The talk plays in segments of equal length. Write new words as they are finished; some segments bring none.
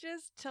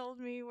just told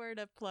me where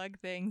to plug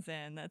things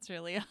in. That's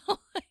really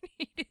all I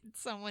needed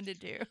someone to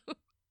do.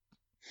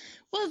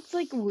 Well, it's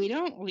like we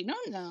don't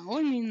know.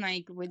 I mean,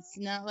 like it's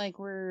not like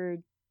we're.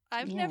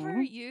 I've You never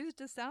know.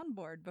 used a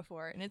soundboard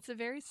before, and it's a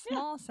very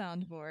small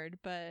soundboard,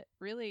 but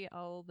really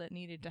all that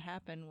needed to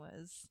happen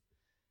was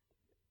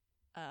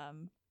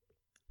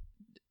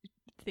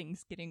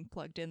things getting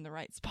plugged in the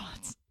right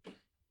spots.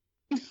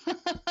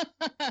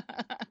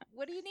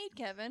 What do you need,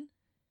 Kevin?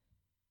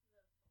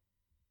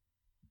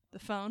 The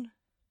phone?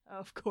 Oh,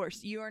 of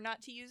course. You are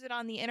not to use it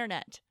on the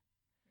internet.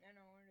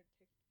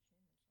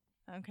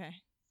 Okay.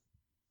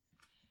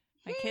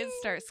 My kids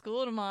start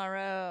school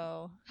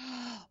tomorrow.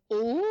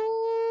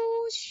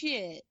 Oh,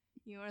 shit.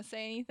 You want to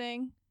say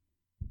anything?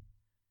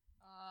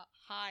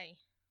 Hi.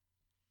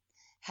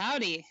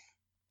 Howdy.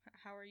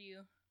 How are you?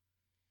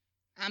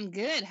 I'm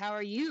good. How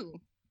are you?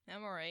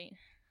 I'm alright.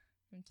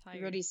 I'm tired.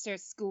 You ready to start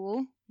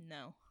school?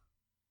 No.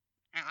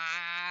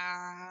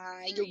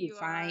 You'll be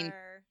fine.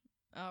 Are.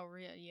 Oh,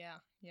 yeah.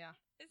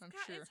 I'm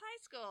sure. It's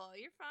high school.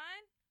 You're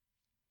fine.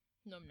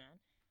 No, I'm not.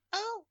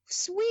 Oh,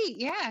 sweet.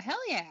 Yeah, hell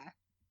yeah.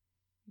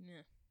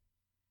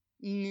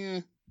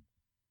 Yeah.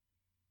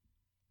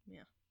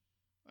 Yeah.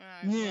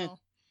 Alright, Yeah. well.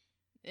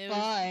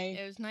 Bye.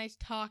 It was nice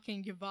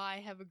talking.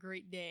 Goodbye. Have a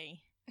great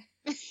day.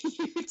 You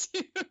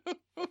too.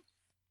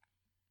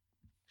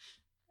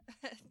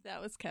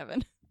 That was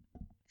Kevin.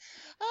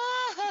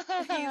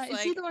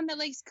 Is he the one that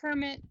likes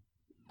Kermit?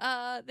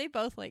 They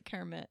both like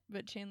Kermit,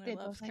 but Chandler They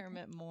loves both like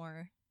Kermit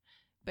more.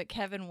 But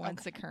Kevin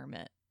wants Okay. a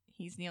Kermit.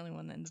 He's the only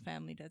one in the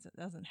family doesn't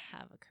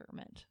have a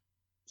Kermit.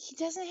 He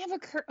doesn't have a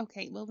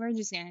Okay, well, we're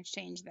just gonna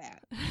change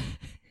that.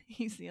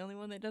 He's the only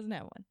one that doesn't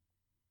have one.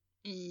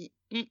 Not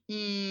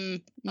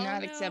Oh, no.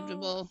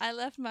 acceptable. I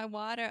left my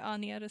water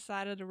on the other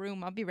side of the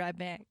room. I'll be right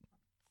back.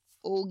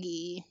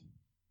 Oogie.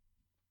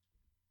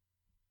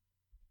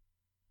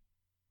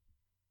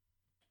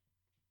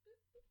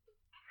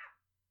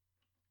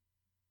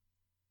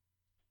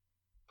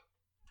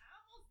 I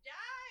almost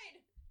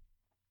died.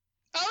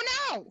 Oh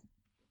no!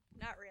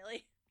 Not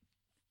really.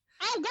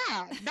 Oh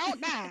god!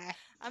 Don't die!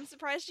 I'm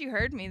surprised you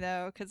heard me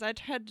though, because I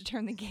had to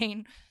turn the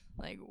gain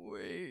like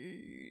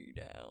way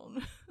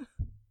down.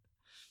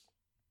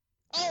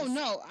 Oh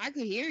no! I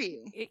could hear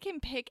you. It can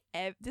pick.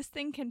 This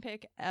thing can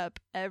pick up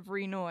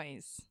every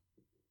noise.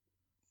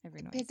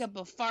 Every noise. Pick up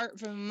a fart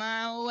from a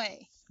mile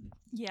away.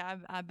 Yeah,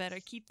 I better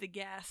keep the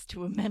gas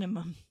to a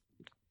minimum.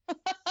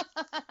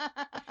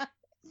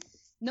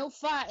 No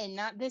farting,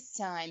 not this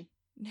time.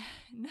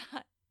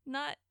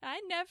 Not. I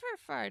never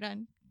fart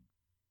on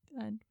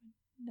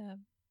the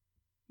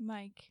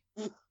mic.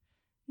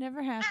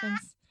 Never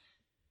happens.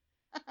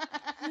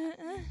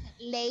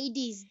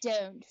 Ladies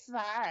don't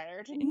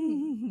fart.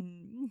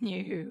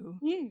 No.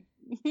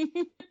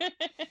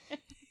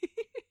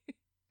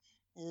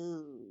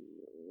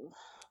 Ooh.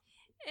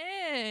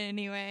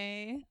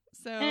 Anyway,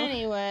 so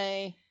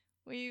Anyway,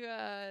 we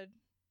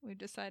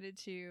decided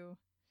to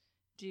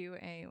do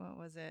a what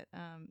was it?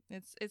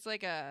 It's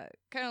like a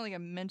kind of like a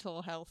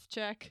mental health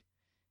check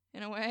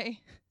in a way.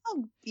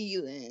 oh,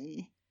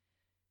 Beelan.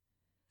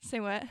 Say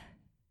what?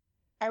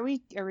 Are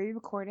we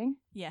recording?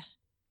 Yeah.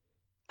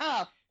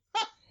 Oh.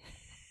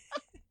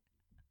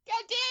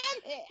 God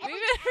damn it! We've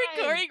been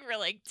recording for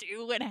like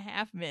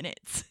 2.5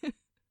 minutes.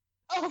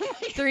 Oh my God.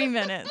 3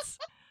 minutes.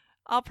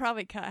 I'll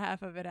probably cut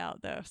half of it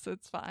out though, so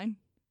it's fine.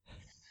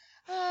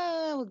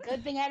 Oh, well,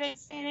 good thing I didn't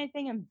say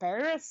anything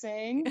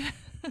embarrassing.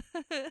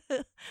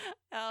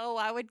 Oh,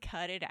 I would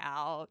cut it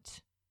out.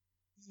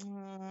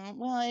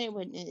 Well,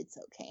 it's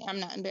okay. I'm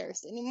not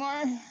embarrassed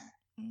anymore.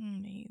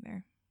 Me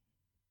either.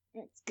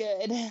 It's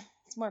good.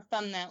 It's more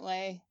fun that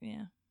way.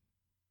 Yeah.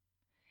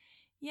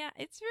 Yeah,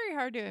 it's very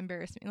hard to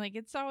embarrass me. Like,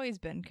 it's always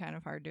been kind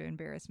of hard to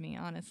embarrass me,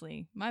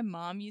 honestly. My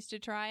mom used to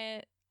try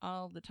it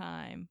all the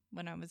time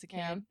when I was a kid,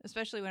 Yeah.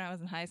 especially when I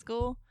was in high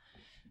school.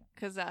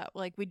 Because,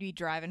 like, we'd be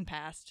driving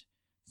past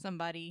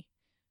somebody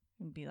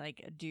and be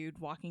like a dude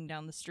walking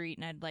down the street,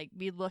 and I'd, like,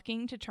 be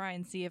looking to try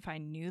and see if I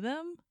knew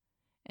them.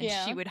 And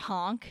Yeah. she would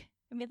honk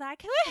and be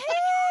like,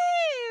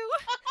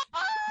 woohoo!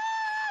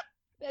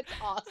 That's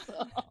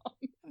awesome.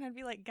 And I'd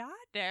be like, God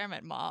damn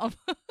it, Mom.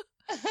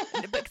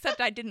 But except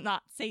I did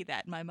not say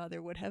that. My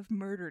mother would have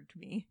murdered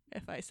me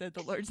if I said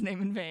the Lord's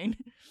name in vain.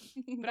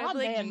 But I'd be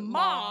like, Goddamn,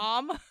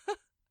 Mom!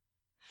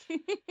 They're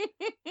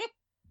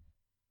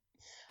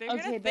Okay,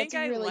 gonna think that's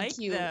I really like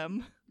cute.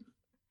 them.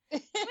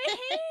 Woohoo!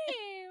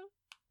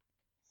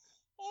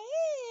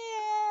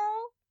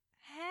 Ew.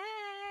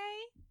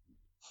 Hey!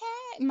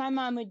 Hey. My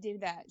mom would do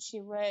that. She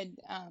would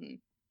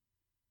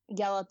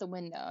yell out the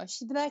window.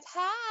 She'd be like,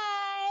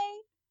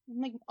 "Hi."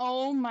 I'm like,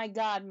 "Oh my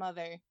God,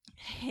 mother."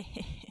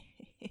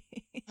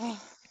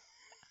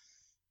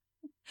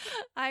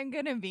 I'm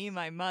gonna be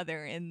my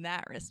mother in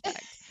that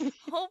respect.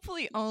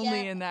 Hopefully only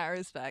Yeah. in that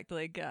respect.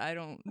 Like,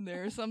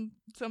 there are some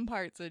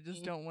parts I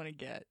just don't want to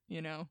get,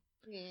 you know?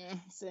 Yeah,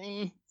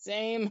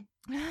 same.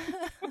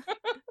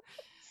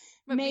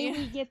 But May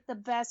we get the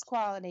best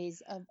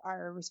qualities of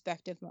our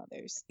respective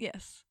mothers.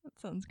 Yes, that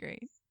sounds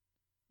great.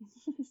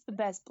 It's the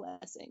best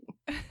blessing.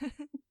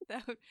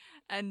 without,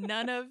 and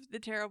none of the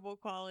terrible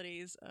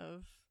qualities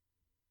of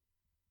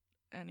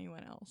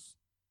anyone else.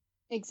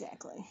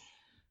 Exactly.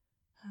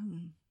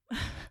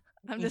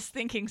 I'm just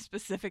thinking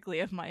specifically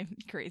of my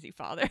crazy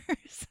father.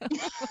 So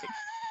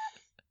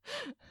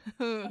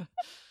like,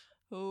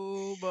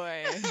 oh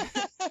boy,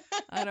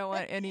 I don't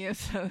want any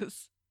of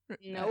those.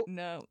 Nope.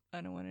 No,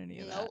 I don't want any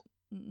of Nope.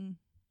 that.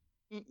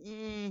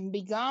 Mm-mm.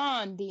 Be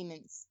gone,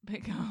 demons.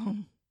 Big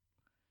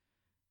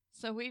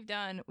So we've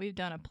done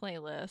a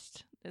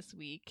playlist this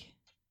week.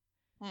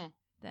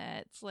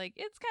 That's like,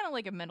 it's kind of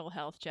like a mental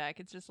health check.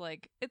 It's just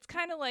like, it's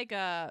kind of like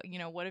a,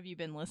 what have you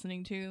been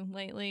listening to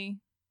lately?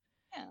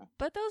 Yeah.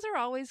 But those are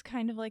always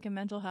kind of like a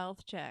mental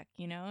health check,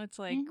 It's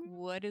like, Mhm.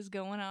 what is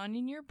going on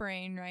in your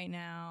brain right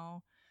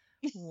now?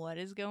 What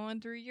is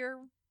going through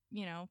your,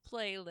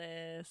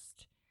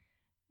 playlist?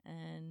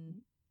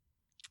 And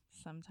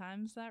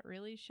sometimes that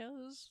really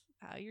shows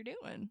how you're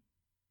doing.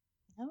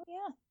 Oh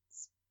yeah.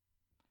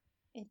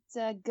 It's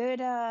a good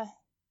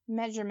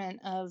measurement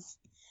of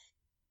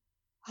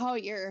how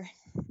you're.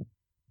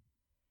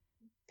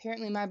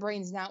 Apparently, my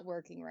brain's not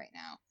working right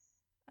now.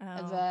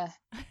 Of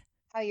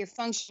how you're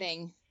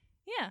functioning.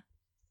 Yeah.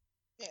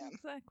 Yeah.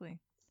 Exactly.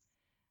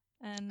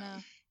 And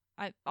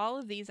all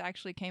of these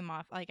actually came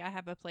off. Like, I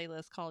have a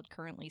playlist called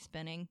Currently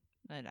Spinning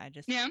that I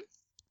just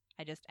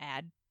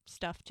add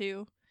stuff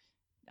to.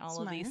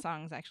 All of these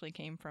songs actually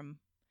came from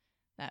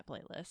that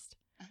playlist.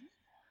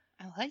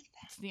 I like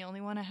that. It's the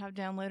only one I have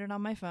downloaded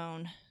on my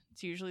phone.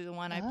 It's usually the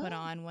one I put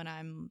on when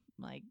I'm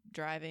like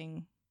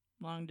driving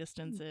long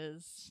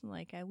distances,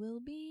 like I will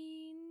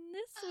be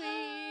this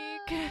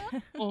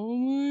week. Oh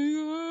my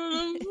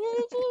god, I'm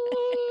so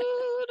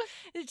good.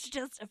 It's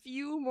just a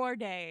few more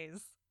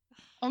days.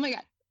 Oh my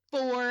god,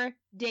 4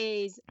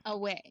 days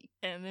away.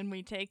 And then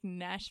we take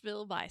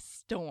Nashville by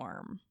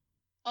storm.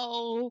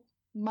 Oh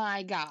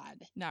my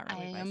god. Not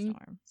really I by am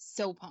storm.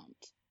 so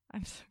pumped.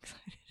 I'm so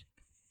excited.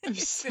 I'm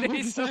It's so gonna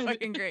be so excited.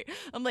 fucking great.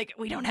 I'm like,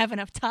 we don't have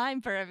enough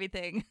time for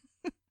everything.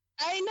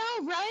 I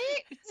know, right?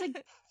 It's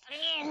like,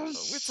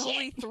 It's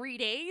only 3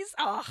 days?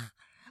 Ugh.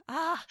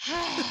 Ah.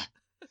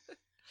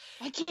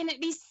 Why can't it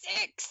be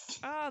 6?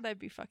 Oh, that'd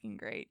be fucking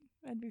great.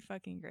 That'd be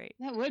fucking great.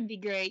 That would be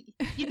great.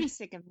 You'd be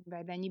sick of me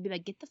by then. You'd be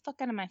like, get the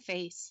fuck out of my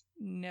face.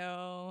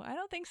 No, I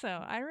don't think so.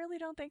 I really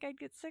don't think I'd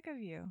get sick of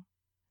you.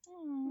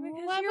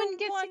 Because Well, I you're wouldn't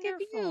get sick of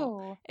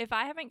wonderful. you. If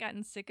I haven't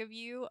gotten sick of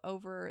you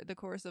over the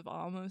course of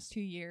almost 2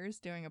 years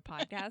doing a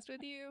podcast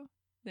with you,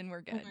 then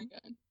we're good. Oh my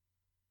god.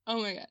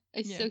 Oh my god. I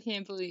Yeah. still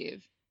can't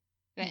believe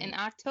that in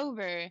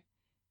October,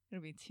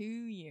 It'll be 2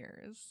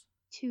 years.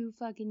 2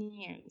 fucking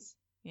years.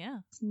 Yeah.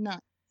 It's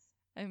nuts.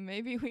 And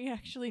maybe we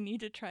actually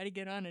need to try to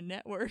get on a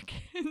network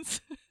and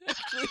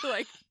actually,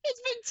 like,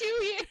 It's been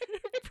 2 years.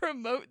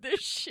 promote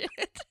this shit.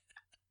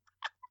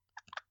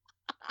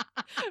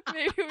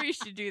 Maybe we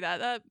should do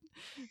that.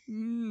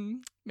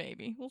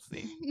 Maybe. We'll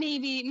see.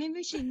 Maybe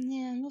we should.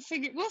 Yeah, we'll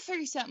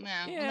figure something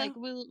out. Yeah. Like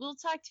we'll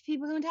talk to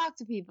people who talk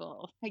to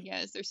people, I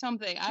guess, or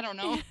something. I don't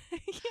know.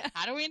 Yeah.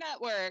 How do we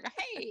network?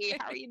 Hey,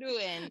 how are you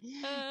doing?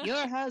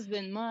 Your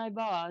husband, my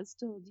boss,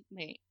 told you.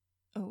 Wait,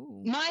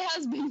 Oh. my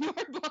husband, your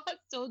boss,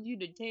 told you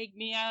to take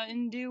me out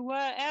and do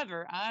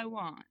whatever I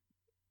want.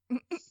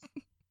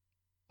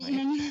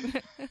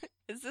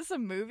 Is this a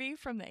movie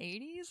from the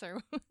 80s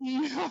or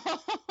No.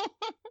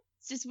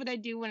 It's just what I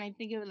do when I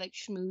think of like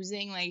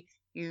schmoozing, like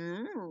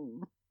like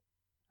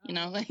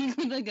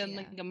with like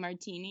a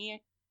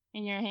martini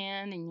in your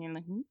hand, and you're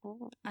like,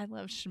 I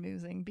love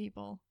schmoozing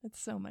people.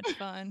 It's so much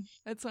fun.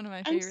 It's one of my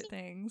I'm favorite so-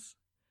 things.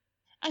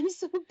 I'm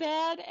so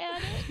bad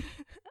at it.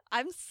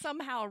 I'm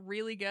somehow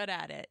really good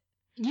at it.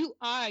 You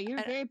are. You're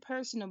I- very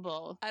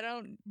personable. I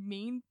don't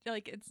mean,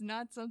 like, it's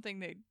not something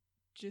that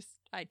just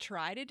I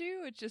try to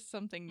do. It's just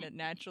something that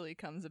naturally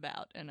comes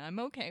about, and I'm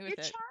okay with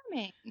You're it.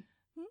 charming.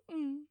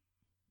 Mm-mm.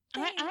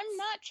 I'm Thanks.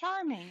 not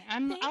charming.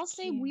 I'll Thank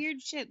say you. weird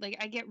shit. Like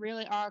I get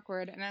really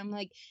awkward, and I'm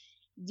like,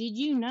 "Did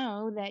you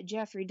know that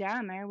Jeffrey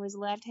Dahmer was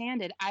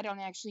left-handed?" I don't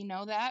actually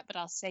know that, but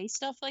I'll say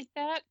stuff like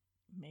that,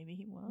 Maybe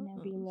he and they'll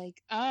was. be like,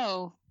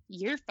 "Oh,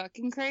 you're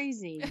fucking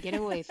crazy. Get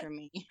away from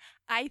me."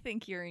 I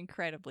think you're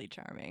incredibly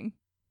charming.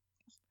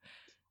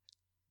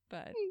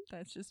 But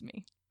that's just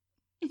me.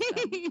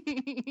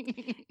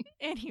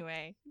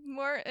 Anyway,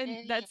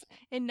 that's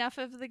enough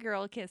of the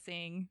girl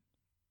kissing.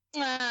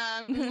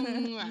 Mwah,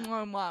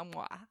 mwah,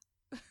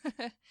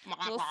 mwah.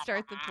 We'll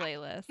start the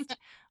playlist.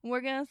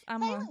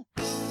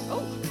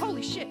 Oh,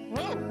 holy shit.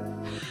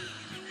 Whoa.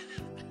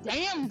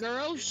 Damn,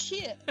 girl,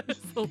 shit. It's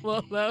a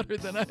lot louder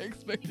than I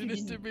expected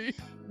it to be.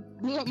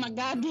 Blew up my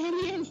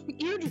goddamn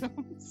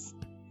eardrums.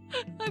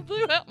 I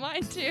blew out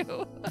mine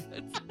too.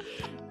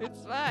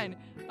 It's fine.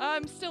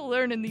 I'm still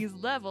learning these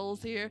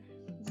levels here.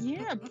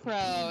 You're a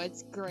pro.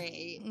 It's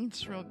great.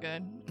 It's real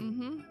good.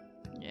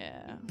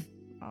 Yeah.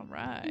 All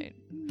right.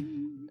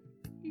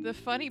 The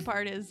funny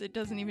part is it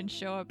doesn't even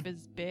show up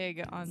as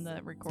big on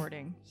the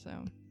recording.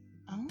 So,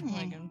 Oh.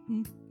 like,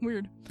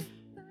 weird.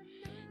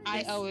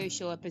 I always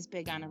show up as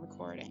big on a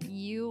recording.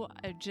 You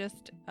are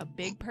just a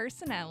big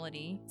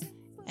personality,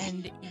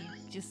 and you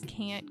just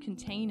can't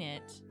contain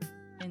it.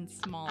 in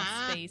small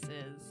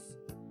spaces.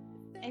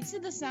 Actually,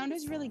 the sound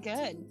is really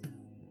good.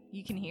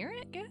 You can hear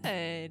it?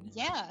 Good.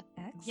 Yeah.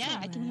 Excellent. Yeah,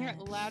 I can hear it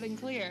loud and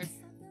clear.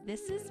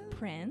 This is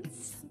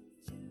Prince.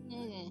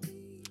 Mm.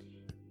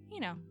 You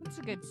know, it's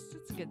a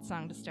good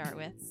song to start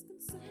with.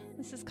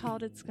 This is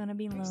called It's Gonna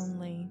Be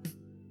Lonely.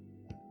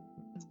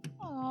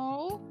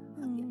 Oh.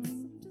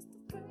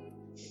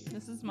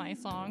 This is my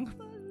song.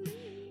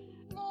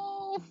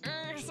 Oh.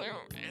 So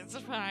it's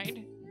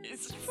fine.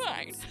 It's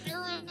fine.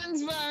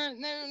 Everything's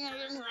fine. There's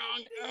nothing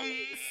wrong.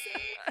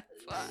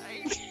 It's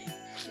fine.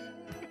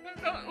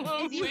 I'm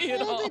not If you lonely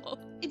at hold it- all.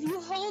 If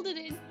you hold it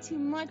in too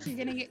much, you're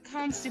gonna get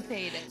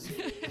constipated.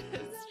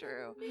 It's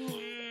true.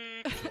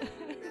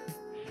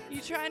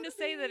 You trying to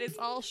say that it's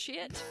all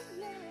shit?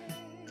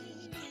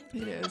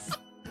 It is.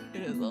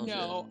 It is all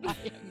No, I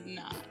am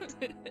not.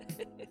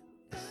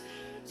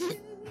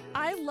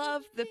 I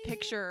love the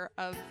picture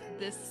of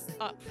this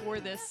for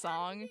this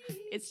song.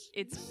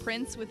 It's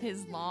Prince with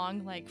his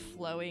long, like,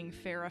 flowing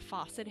Farrah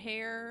Fawcett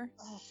hair,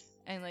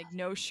 and like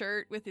no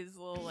shirt with his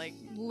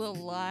little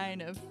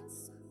line of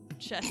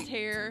chest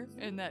hair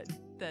and that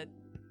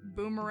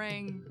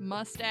boomerang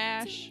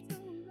mustache.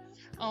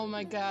 Oh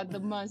my God, the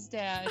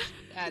mustache.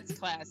 That's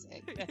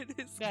classic. It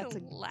is That's a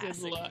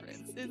classic good look.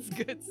 Prince. It's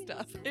good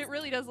stuff. It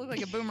really does look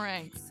like a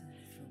boomerang.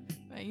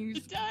 Like, you It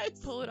just does.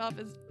 pull it off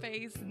his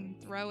face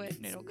and throw it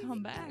and it'll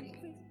come back.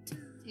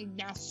 In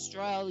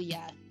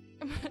Australia.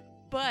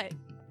 But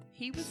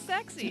he was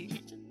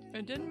sexy.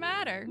 It didn't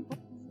matter.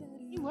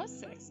 He was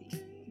sexy.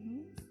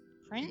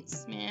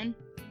 Prince, man.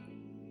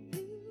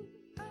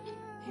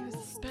 He was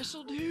a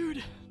special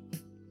dude.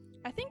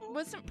 I think,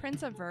 wasn't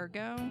Prince a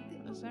Virgo?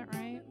 Is that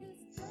right?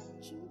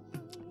 He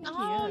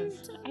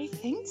is. I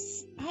think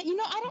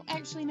I don't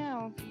actually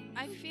know.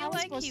 I I feel was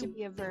like supposed he, to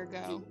be a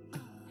Virgo.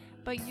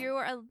 but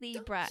you're a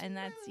Libra, and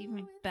that's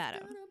even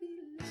better.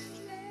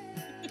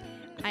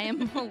 I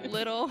am a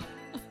little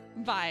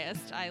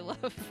biased. I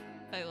love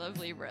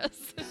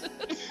Libras.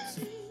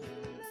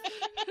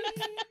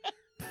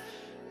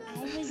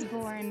 I was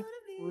born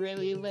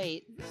really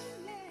late.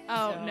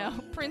 Oh So- no,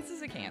 Prince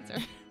is a Cancer.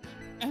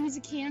 I was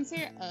a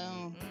Cancer.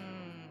 Oh,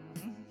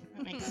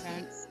 that makes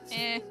sense.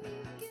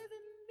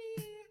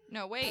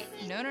 No, wait.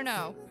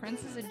 No.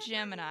 Prince is a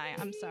Gemini.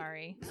 I'm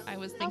sorry. I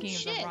was thinking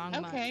of the wrong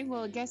month. Okay,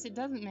 well, I guess it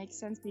doesn't make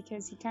sense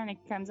because he kind of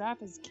comes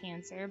off as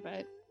Cancer,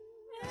 but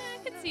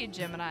I could see a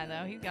Gemini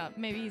though.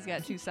 Maybe he's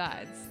got two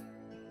sides.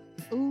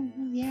 oh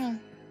yeah.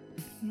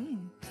 Hmm.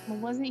 Well,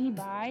 wasn't he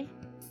bi?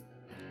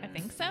 I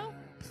think so.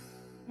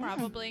 Yeah.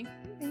 Probably.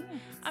 Yeah.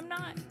 I'm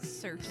not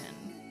certain,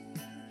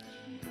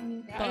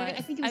 I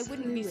but think it I was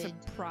wouldn't be fluid.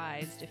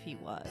 surprised if he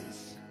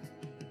was.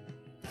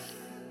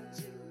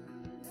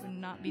 Would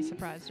not be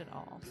surprised at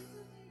all.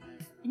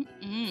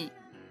 Mm-mm.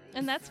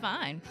 And that's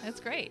fine.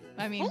 That's great.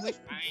 I mean, Totally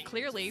fine.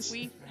 clearly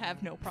we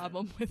have no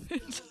problem with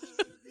it.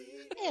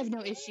 I have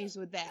no issues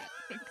with that.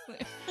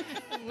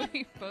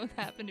 We both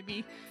happen to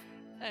be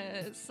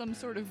some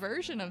sort of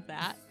version of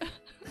that.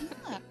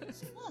 Yeah.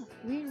 Huh.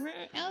 We're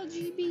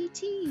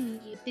LGBT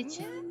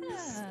bitches.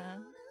 Yeah.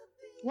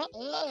 What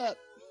up?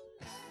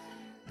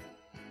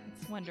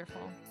 It's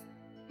wonderful.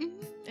 Mhm.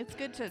 It's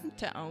good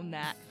to own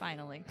that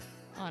finally,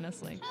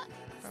 honestly,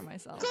 for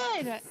myself.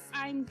 Good.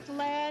 I'm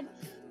glad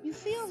you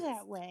feel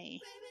that way.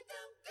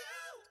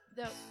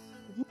 Though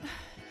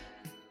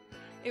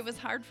it was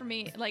hard for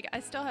me. Like, I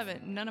still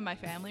haven't. None of my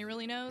family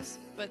really knows,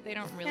 but they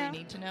don't really Yeah.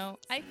 need to know.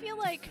 I feel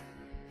like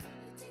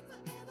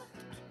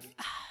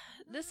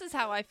this is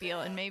how I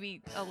feel, and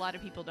maybe a lot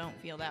of people don't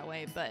feel that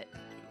way, but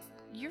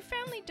your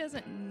family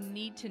doesn't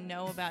need to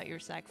know about your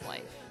sex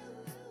life.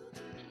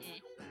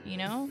 You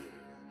know?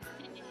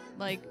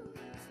 Like,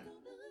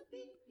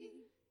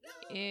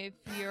 if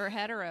you're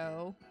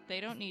hetero, they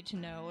don't need to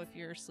know if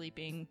you're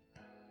sleeping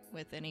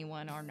with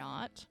anyone or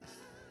not.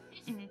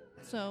 Mm-mm.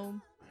 So,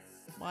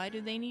 why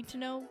do they need to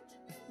know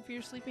if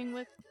you're sleeping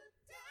with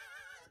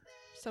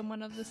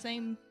someone of the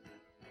same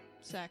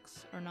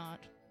sex or not?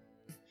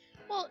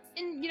 Well,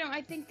 and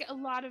I think a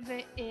lot of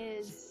it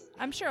is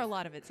I'm sure a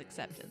lot of it's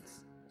acceptance.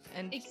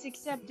 And it's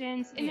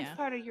acceptance, and Yeah. it's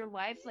part of your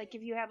life. Like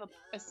if you have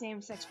a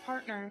same-sex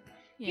partner,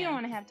 you yeah, don't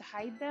want to have to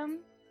hide them.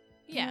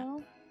 yeah, You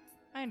know?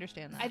 I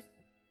understand that.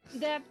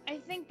 I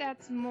think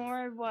that's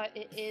more what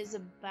it is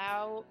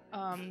about,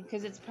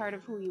 because it's part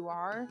of who you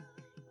are.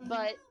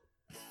 But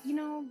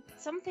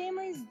some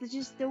families they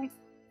just don't.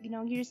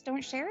 You just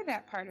don't share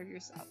that part of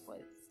yourself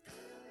with.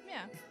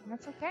 Yeah. And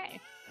that's okay.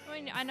 I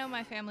mean, I know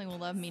my family will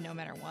love me no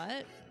matter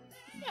what,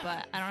 Yeah.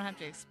 but I don't have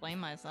to explain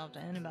myself to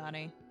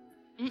anybody.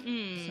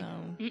 Mm-mm. So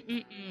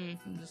Mm-mm-mm.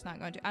 I'm just not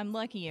going to. I'm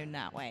lucky in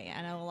that way.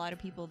 I know a lot of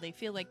people, they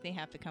feel like they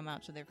have to come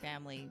out to their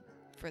family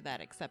for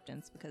that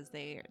acceptance because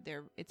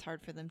it's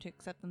hard for them to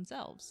accept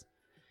themselves.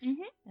 Mhm.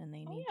 And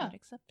they Oh, need yeah. that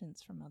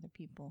acceptance from other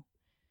people.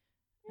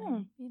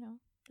 Yeah. And,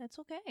 that's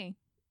okay.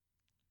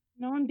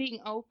 No one being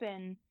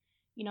open.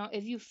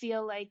 If you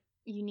feel like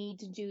you need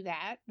to do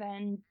that,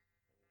 then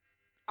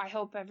I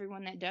hope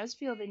everyone that does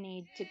feel the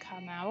need to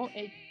come out,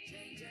 it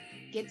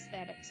gets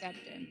that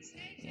acceptance.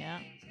 Yeah.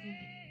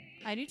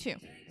 I do too.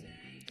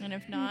 And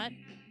if not,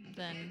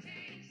 then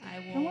I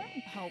Don't will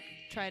worry. help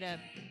try to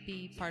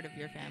be part of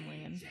your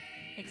family and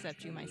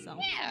accept you myself.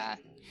 Yeah.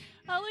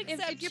 I'll If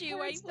accept your you. I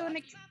parents love don't,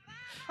 you.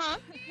 huh?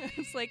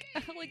 It's like,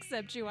 I'll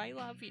accept you. I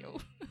love you.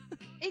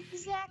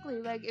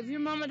 Exactly. Like if your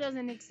mama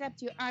doesn't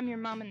accept you, I'm your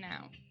mama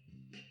now.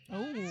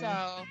 Oh.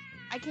 So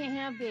I can't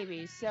have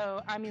babies,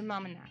 so I'm your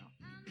mama now.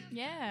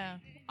 Yeah.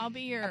 I'll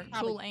be your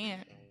probably- cool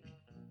aunt.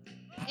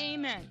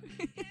 Amen.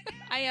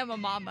 I am a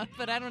mama,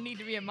 but I don't need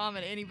to be a mama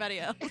to anybody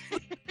else.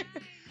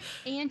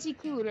 Auntie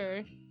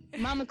Cooter,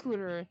 Mama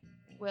Cooter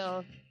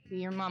will be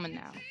your mama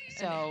now.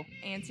 So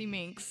Auntie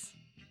Minx.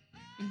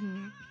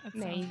 mhm. That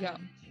There sounds you go.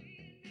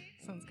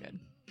 good. Sounds good.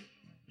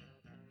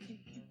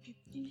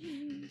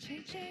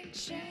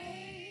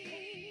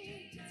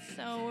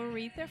 So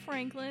Aretha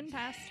Franklin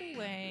passed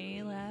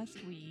away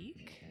last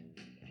week.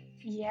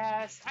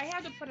 Yes, I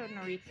had to put an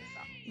Aretha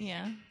song.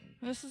 Yeah.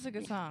 This is a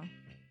good song.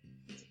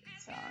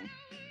 Song.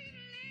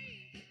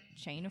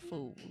 Chain of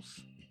Fools.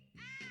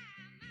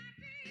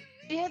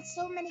 She had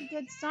so many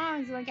good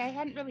songs. Like I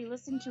hadn't really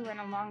listened to her in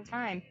a long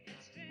time.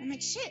 I'm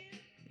like, shit.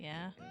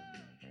 Yeah.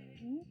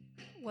 Mhm.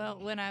 Well,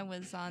 when I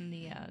was on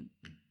the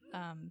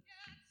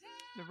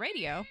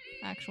radio,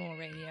 actual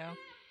radio,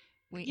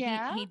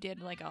 Yeah? he did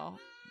like a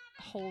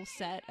whole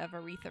set of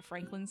Aretha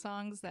Franklin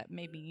songs that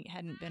maybe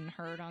hadn't been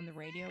heard on the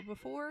radio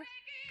before.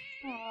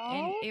 And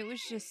Aww. it was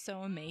just so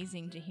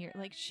amazing to hear.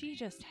 Like, she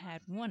just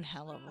had one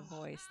hell of a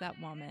voice. That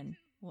woman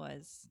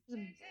was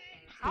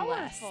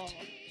Powerful. blessed.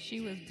 She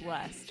was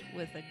blessed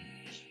with an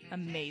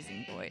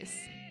amazing voice.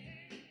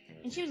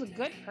 And she was a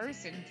good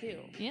person too.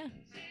 Yeah,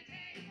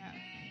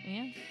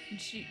 Yeah.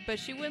 yeah. But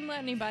she wouldn't let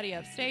anybody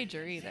upstage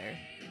her either,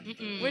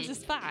 Mm-mm. which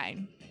is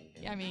fine.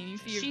 I mean,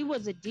 if you, She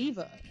was a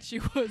diva. she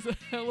was a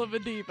hell of a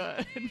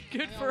diva, and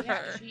good Oh, for yeah,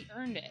 her. She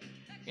earned it.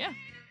 Yeah.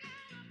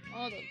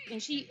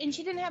 And she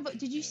didn't have.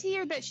 Did you see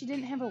her that she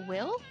didn't have a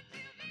will?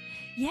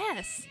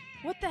 Yes.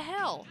 What the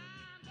hell?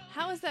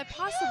 How is that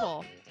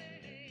possible?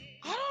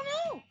 I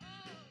don't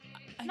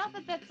know. Not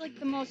that that's like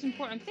the most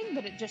important thing,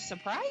 but it just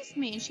surprised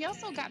me. And she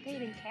also got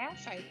paid in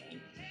cash, I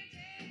think.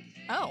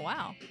 Oh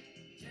wow.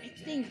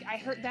 I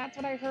heard that's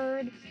what I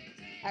heard.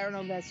 I don't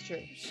know if that's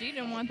true. She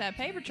didn't want that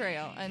paper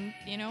trail, and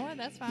you know what?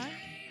 That's fine.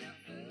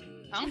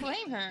 I don't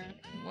blame her.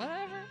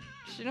 Whatever.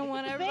 She don't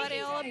want The everybody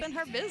banking all up guys. in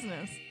her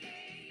business.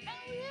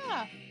 Oh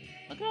yeah.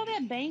 Look at all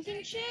that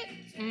banking shit.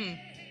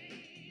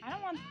 I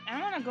don't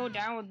want to go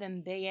down with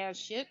them big ass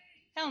shit.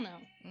 Hell no.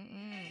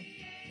 Mm-mm.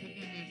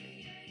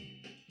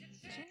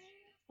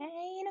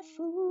 Ain't a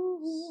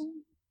fool.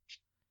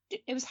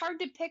 It was hard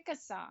to pick a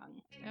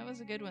song. That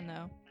was a good one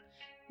though.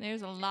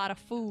 There's a lot of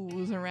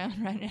fools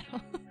around right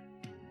now.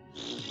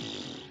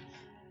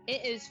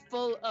 It is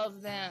full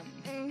of them.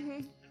 Mm-hmm.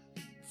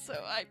 So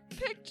I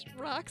picked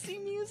Roxy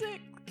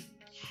music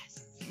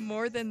Yes.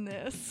 more than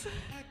this.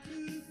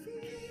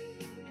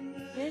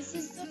 This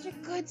is such a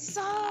good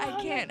song. I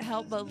can't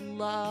help but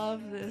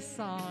love this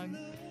song.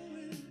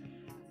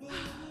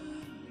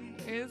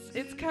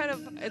 It's kind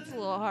of, it's a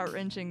little heart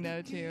wrenching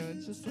though too.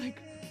 It's just like,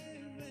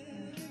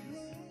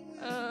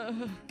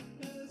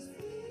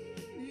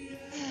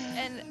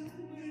 and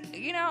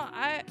you know,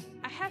 I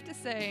have to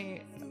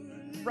say,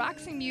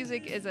 Roxy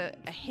music is a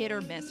hit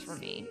or miss for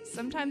me.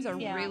 Sometimes I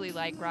Yeah. really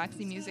like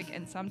Roxy music,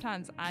 and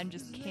sometimes I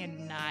just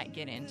cannot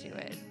get into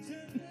it.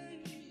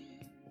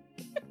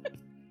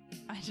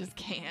 I just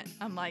can't.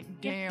 I'm like,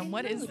 damn,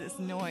 what is this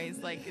noise?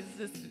 Like,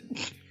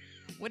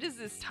 what is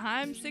this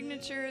time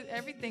signature?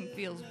 Everything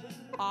feels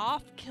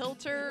off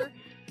kilter.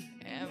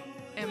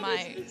 Am What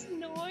I? is this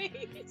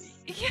noise?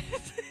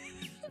 Yes.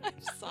 I'm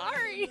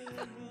sorry.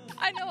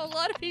 I know a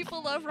lot of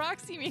people love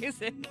Roxy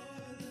music.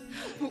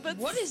 But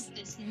What is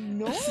this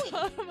noise?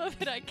 some of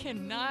it I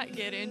cannot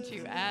get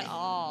into at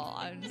all.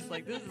 I'm just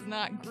like, this is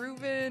not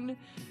grooving.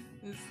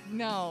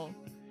 No.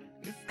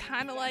 It's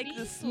kind of like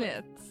the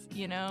Smiths,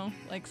 you know?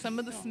 Like some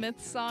of the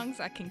Smiths songs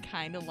I can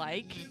kind of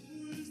like,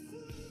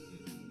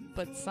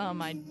 but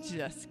some I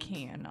just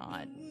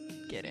cannot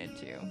get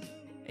into.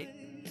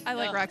 I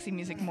like Ugh. Roxy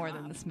music more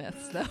than the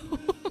Smiths, though.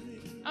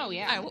 Oh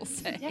yeah, I will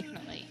say.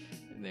 definitely.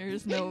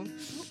 There's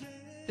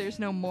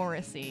no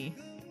Morrissey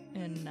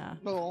in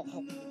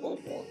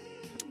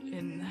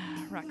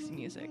Roxy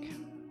music.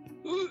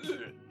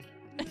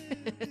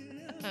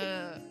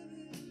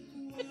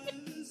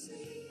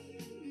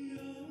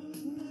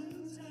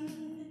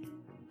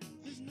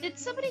 Did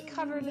somebody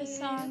cover this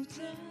song?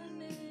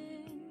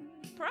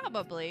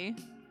 Probably.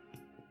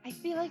 I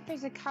feel like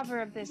there's a cover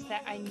of this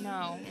that I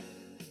know.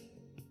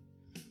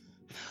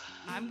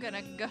 I'm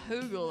gonna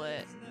Google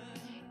it.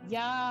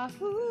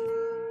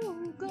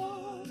 Yahoo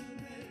Go.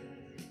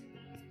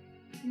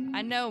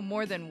 I know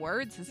More Than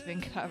Words has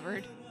been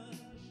covered.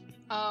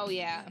 Oh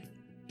yeah.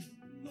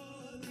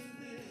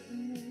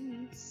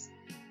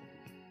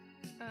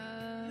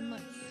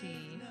 Let's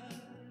see.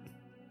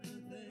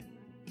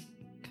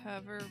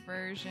 Cover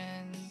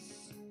versions.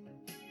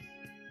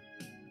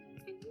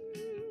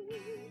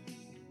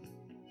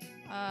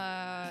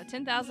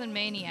 10,000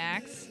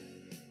 Maniacs.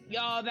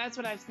 Yo, that's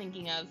what I was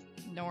thinking of.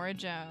 Nora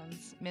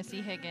Jones.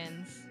 Missy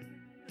Higgins.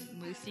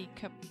 Lucy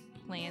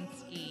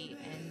Kaplansky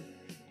and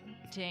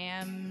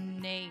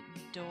Damnate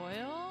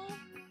Doyle.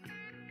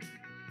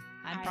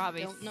 I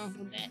probably don't know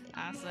who that is.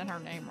 I said her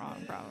name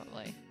wrong,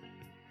 probably.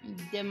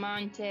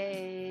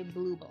 Demonte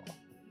Bluebell.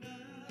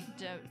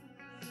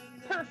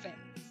 Perfect.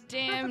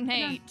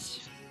 Damnate.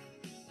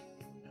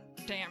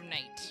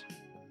 Damnate.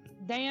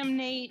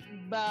 Damnate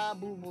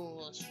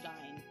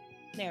Babubelstein.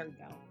 There we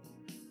go.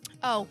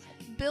 Oh,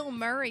 Bill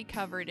Murray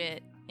covered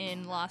it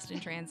in Lost in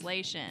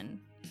Translation.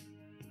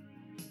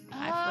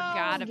 I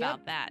forgot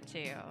about that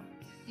too.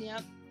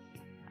 Yep.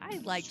 I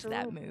liked True.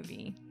 that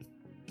movie.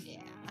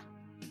 Yeah.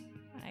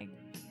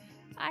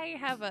 I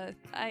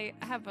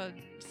have a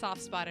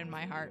soft spot in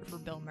my heart for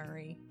Bill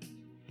Murray.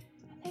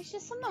 There's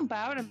just something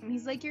about him.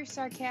 He's like your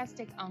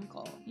sarcastic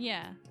uncle.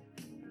 Yeah,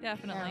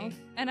 definitely. No?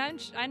 And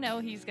I know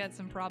he's got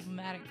some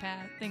problematic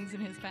things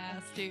in his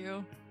past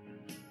too.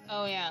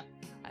 Oh yeah.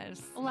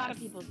 A lot of I-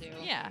 people do.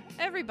 Yeah,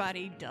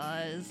 everybody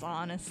does,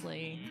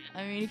 honestly.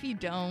 I mean, if you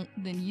don't,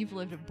 then you've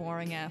lived a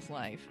boring ass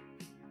life.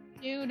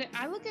 Dude,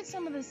 I look at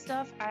some of the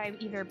stuff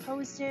I've either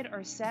posted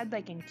or said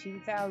like in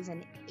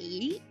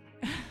 2008,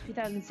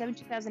 2007,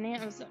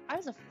 2008. I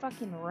was a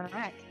fucking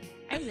wreck.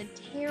 I was a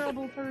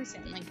terrible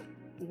person. Like,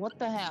 what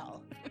the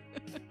hell?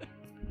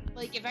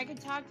 Like, if I could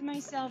talk to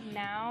myself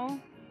now,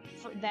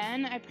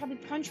 then I'd probably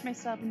punch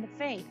myself in the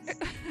face.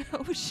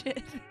 Oh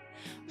shit.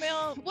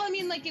 Well, Well, I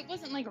mean, like, it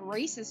wasn't like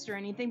racist or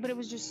anything, but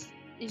it's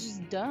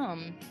just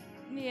dumb.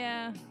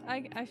 yeah,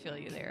 I feel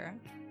you there.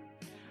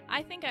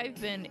 I think I've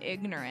been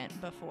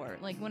ignorant before.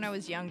 Like when I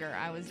was younger,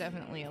 I was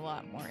definitely a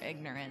lot more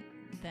ignorant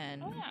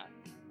than Oh yeah.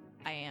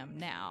 I am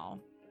now.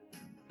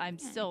 I'm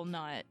still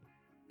not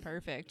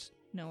perfect.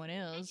 No one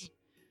is.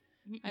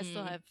 I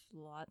still have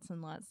lots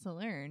and lots to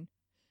learn.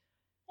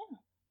 Yeah.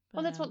 But,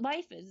 Well, that's what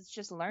life is. It's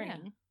just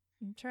learning.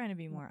 I'm trying to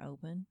be more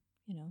open,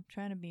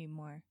 trying to be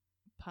more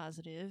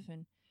positive,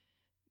 and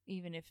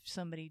even if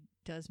somebody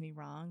does me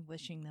wrong,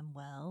 wishing them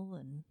well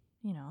and,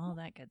 all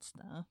that good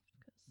stuff.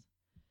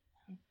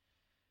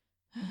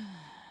 'Cause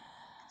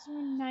You're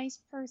a nice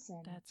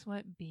person. that's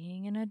what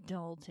being an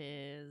adult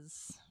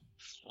is.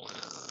 Wah,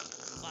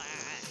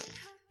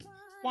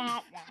 wah.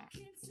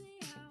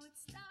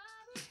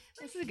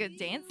 This is a good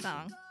dance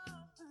song.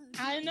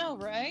 I know,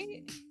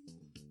 right?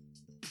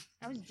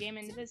 I was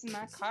jamming to this in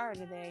my car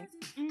today.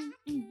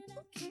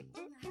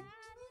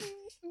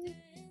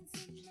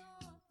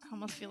 I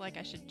almost feel like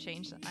I should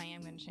change them. I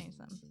am going to change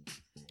them.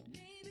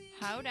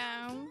 Hold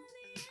on.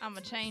 I'm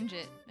going to change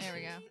it. There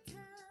we go.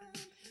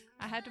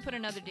 I had to put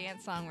another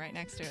dance song right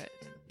next to it.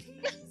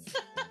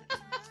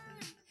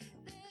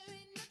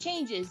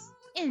 Changes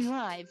in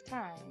live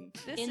time.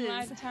 This in is-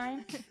 live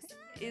time.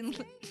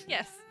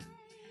 Yes.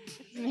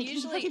 Making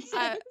Usually,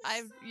 sense.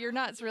 you're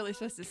not really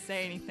supposed to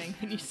say anything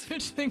when you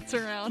switch things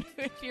around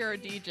if you're a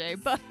DJ,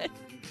 but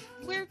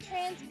We're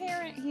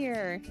transparent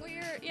here.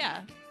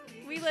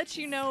 we let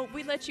you know,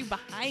 we let you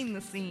behind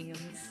the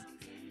scenes.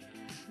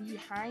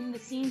 Behind the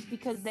scenes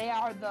because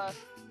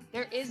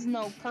there is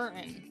no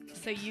curtain.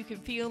 So you can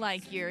feel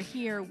like you're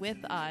here with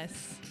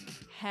us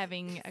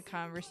having a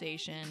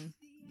conversation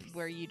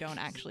where you don't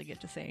actually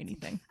get to say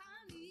anything.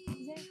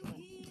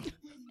 Exactly.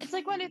 It's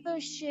like one of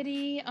those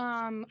shitty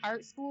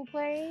art school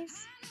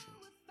plays,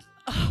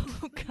 Oh,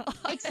 God.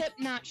 except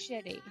not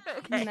shitty.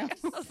 Okay. You know?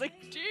 I was like,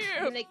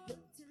 dude. Like,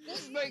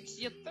 this makes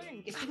you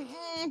think. It's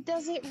like,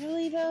 does it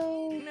really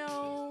though?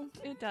 No,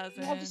 it doesn't.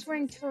 You're all just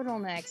wearing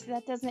turtlenecks.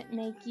 That doesn't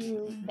make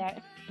you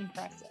that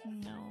impressive.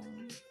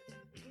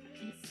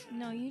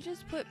 No, you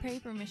just put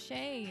paper mache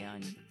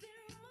on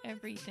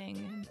everything.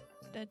 And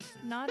that's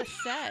not a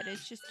set.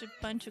 It's just a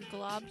bunch of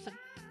globs of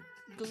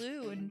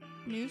glue and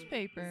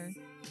newspaper.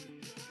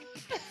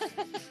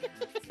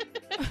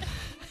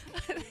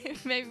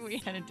 Maybe we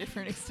had a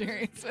different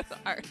experience with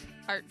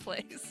art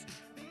plays.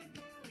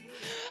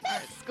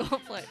 Art school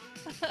play.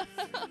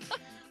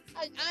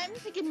 I'm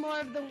thinking more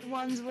of the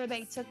ones where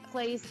they took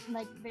place,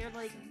 like they're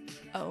like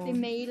Oh. they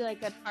made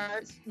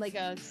like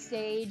a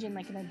stage in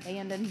like an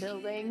abandoned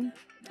building,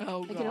 Oh,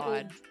 like an old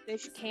God.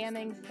 fish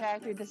canning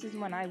factory. This is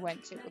one I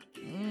went to.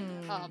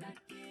 Mm.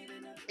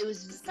 It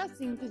was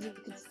disgusting because you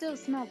could still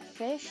smell the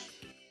fish.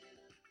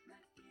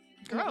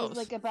 And it Gross. was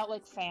like about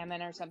like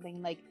famine or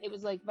something. Like it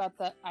was like about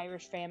the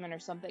Irish famine or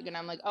something. And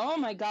I'm like, oh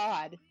my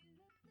god,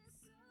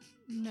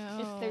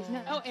 No. there's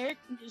no air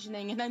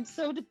conditioning, and I'm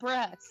so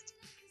depressed.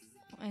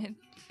 And,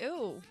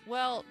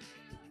 well,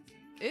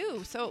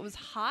 so it was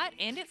hot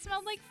and it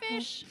smelled like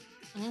fish?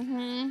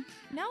 Mm-hmm.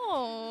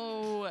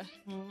 No.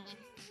 mm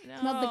No.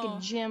 Smelled like a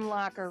gym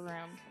locker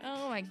room.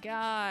 Oh my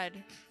God.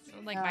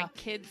 Smelled like my Yeah.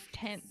 kid's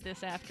tent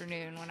this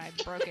afternoon when I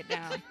broke it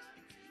down.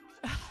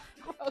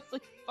 Gross,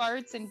 like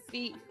farts and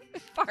feet.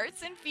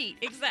 Farts and feet,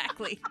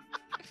 exactly.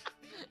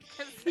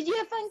 Did you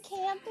have fun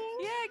camping?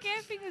 Yeah,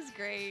 camping was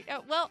great.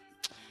 Oh, well,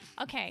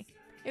 okay.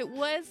 It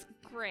was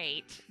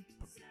great,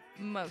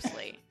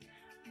 mostly.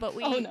 But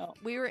Oh, no.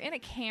 we were in a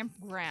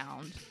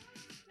campground,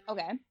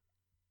 Okay.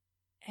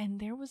 and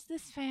there was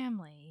this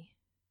family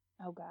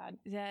Oh god.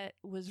 that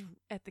was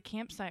at the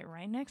campsite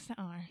right next to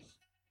ours.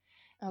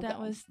 Oh, that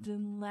God. was the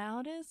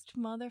loudest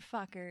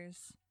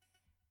motherfuckers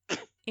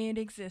in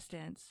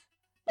existence.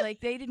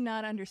 Like, they did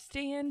not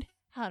understand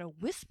how to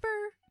whisper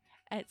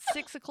at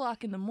 6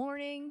 o'clock in the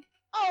morning.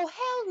 Oh,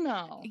 hell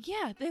no.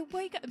 Yeah, they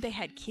wake up. They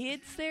had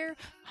kids there.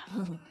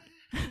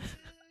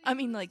 I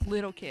mean, like,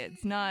 little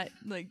kids, not,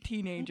 like,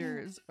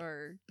 teenagers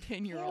or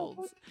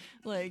 10-year-olds.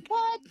 Like,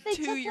 What? They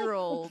took,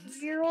 2-year-olds. Like,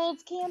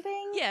 3-year-olds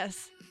camping?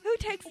 Yes. Who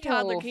takes a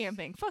toddler Ew.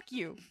 camping? Fuck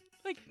you.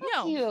 Like, Fuck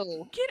no.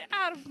 you. Get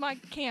out of my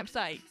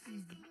campsite.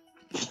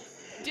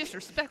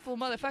 Disrespectful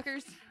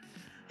motherfuckers.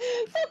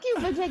 Fuck you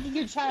for taking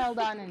your child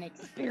on an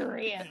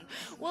experience.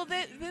 Well,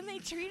 then they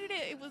treated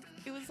it.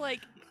 It was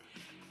like,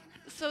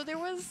 so there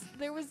was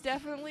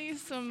definitely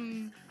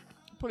some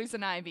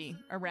poison ivy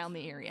around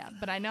the area,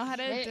 but I know how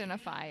to Shit.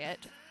 identify it,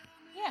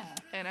 Yeah.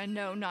 and I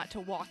know not to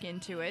walk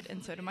into it,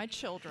 and so do my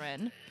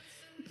children.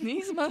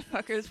 These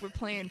motherfuckers were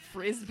playing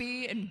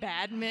frisbee and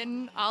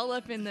badminton all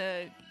up in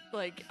the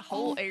like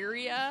whole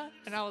area,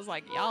 and I was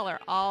like, y'all are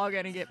all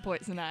gonna get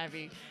poison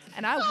ivy,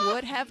 and I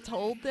would have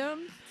told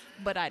them,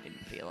 but I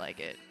didn't feel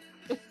like it.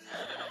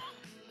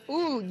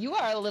 Ooh, you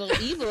are a little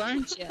evil,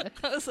 aren't you?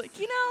 I was like,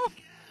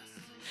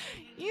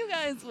 you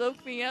guys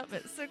woke me up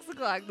at 6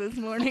 o'clock this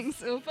morning,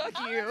 so fuck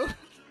you.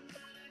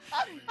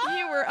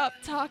 You were up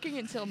talking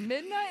until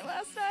midnight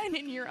last night,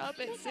 and you're up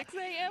at 6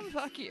 a.m.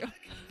 Fuck you.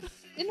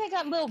 And they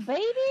got little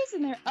babies,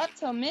 and they're up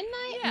till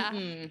midnight? Yeah.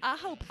 Mm-mm. I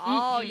hope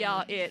all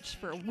y'all itch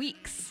for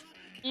weeks.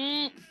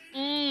 Mm-mm.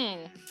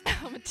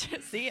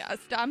 See,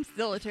 I'm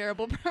still a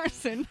terrible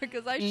person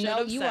because I should No,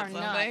 have you said are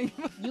not. something.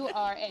 You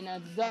are an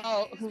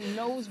adult who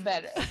knows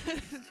better.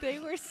 They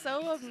were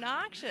so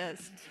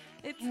obnoxious.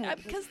 It's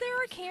because there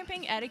are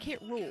camping etiquette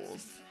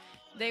rules.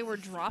 They were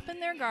dropping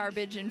their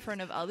garbage in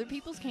front of other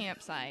people's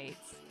campsites.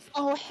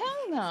 Oh, hell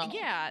no.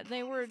 Yeah,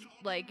 they were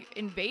like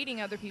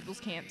invading other people's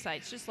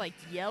campsites, just like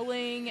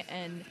yelling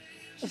and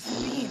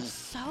just being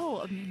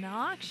so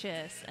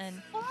obnoxious.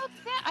 And Fuck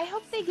that. I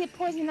hope they get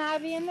poison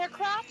ivy in their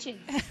crotches.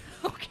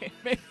 okay,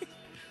 maybe.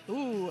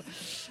 Ooh,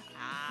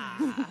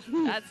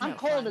 that's I'm no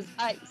cold fun. as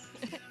ice.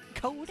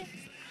 Cold as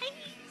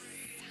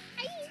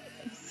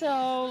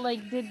So,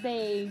 like, did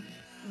they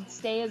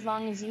stay as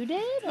long as you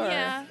did? Or?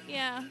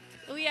 Yeah.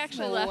 We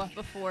actually Oh. left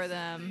before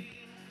them.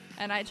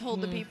 And I told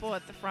the Hmm. people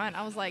at the front,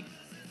 I was like,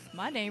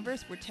 my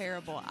neighbors were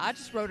terrible. I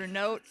just wrote a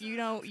note. You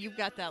know, you've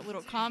got that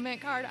little comment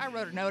card. I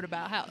wrote a note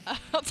about how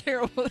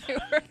terrible they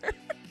were.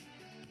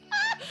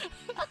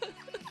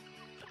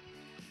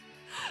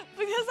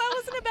 Because I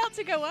wasn't about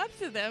to go up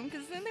to them,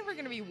 because then they were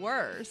going to be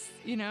worse,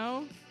 you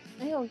know?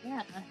 Oh,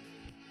 yeah.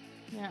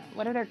 Yeah,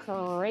 what are their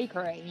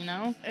cray-cray, you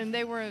know? And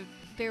they were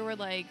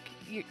like,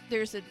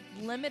 there's a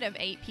limit of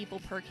 8 people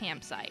per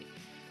campsite.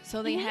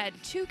 So they Mhm.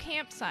 had 2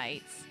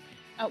 campsites.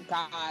 Oh,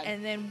 God.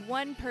 And then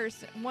one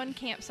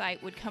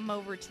campsite would come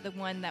over to the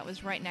one that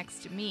was right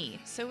next to me.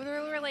 So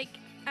there were like,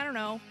 I don't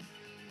know,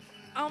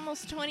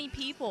 almost 20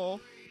 people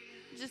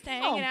just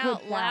hanging good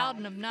out loud God.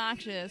 and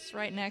obnoxious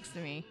right next to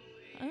me.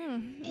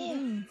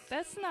 Ew.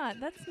 That's not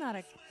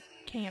a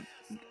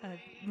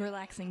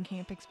relaxing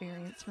camp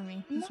experience for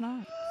me. It's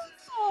not.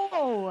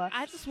 Oh.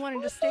 I just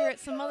wanted to stare at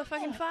some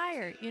motherfucking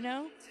fire, you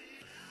know?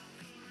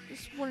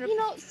 Just wanted to You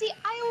know, see,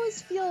 I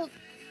always feel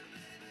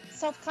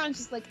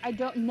self-conscious, like I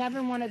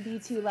never want to be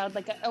too loud.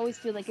 Like I always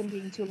feel like I'm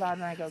being too loud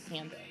when I go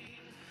camping.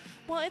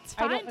 Well, it's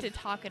I don't- fine to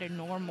talk at a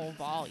normal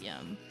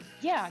volume.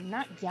 Yeah,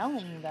 not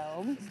yelling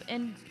though.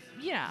 And,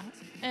 yeah.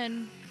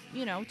 And,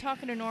 you know,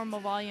 talk at a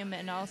normal volume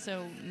and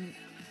also,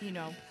 you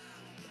know,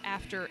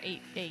 after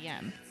 8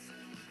 a.m.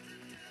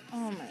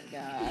 Oh my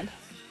God.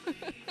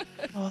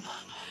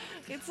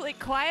 It's like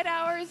quiet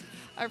hours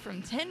are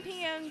from 10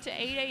 p.m. to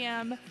 8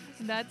 a.m.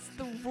 That's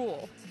the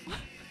rule.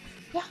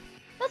 Yeah,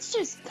 that's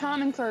just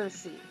common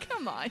courtesy.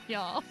 Come on,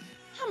 y'all.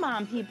 Come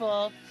on,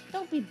 people.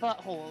 Don't be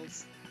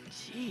buttholes.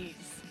 Jeez.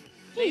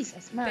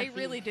 Jesus, They Murphy.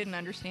 really didn't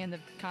understand the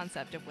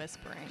concept of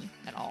whispering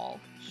at all.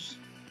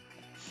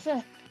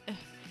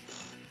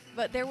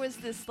 But there was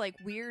this like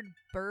weird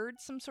bird,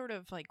 some sort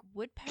of like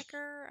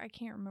woodpecker. I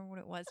can't remember what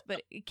it was,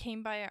 but it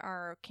came by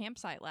our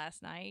campsite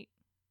last night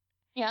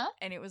Yeah?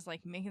 and it was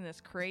like making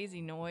this crazy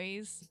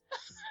noise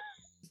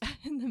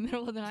in the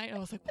middle of the night. I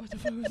was like, what the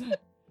fuck was that?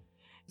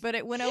 But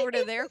it went over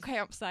to their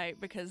campsite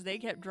because they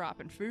kept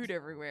dropping food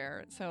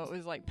everywhere. So it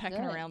was like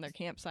pecking Good. around their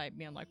campsite,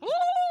 being like,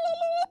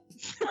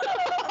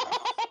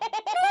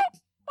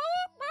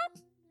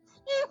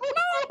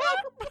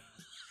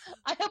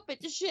 I hope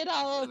it shit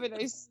all over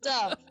their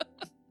stuff.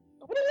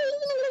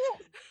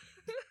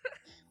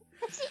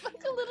 Was it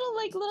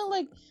like a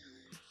little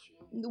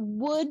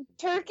wood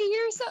turkey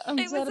or something?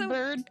 It Is that was a a-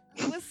 bird?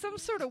 it was some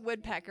sort of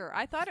woodpecker.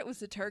 I thought it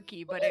was a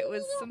turkey, but it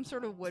was some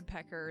sort of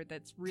woodpecker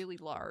that's really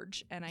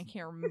large, and I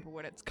can't remember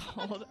what it's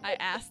called. I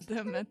asked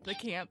them at the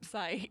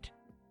campsite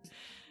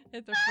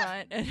at the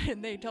front,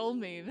 and they told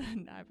me,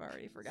 and I've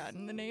already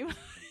forgotten the name.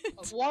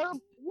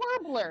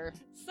 Warbler.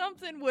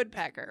 Something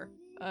woodpecker.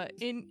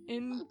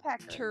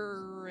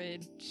 Woodpecker.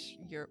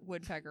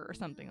 Woodpecker or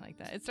something like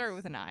that. It started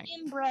with an I.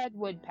 Inbred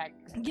woodpecker.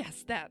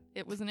 Yes, that.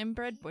 It was an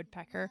inbred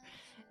woodpecker.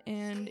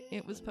 and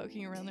it was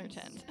poking around their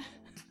tent.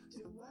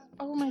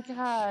 Oh my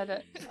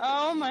god.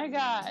 Oh my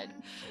god.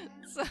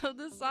 So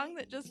the song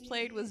that just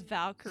played was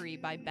Valkyrie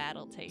by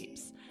Battle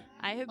Tapes.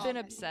 I have been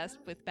obsessed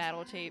with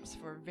Battle Tapes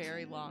for a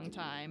very long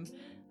time.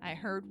 I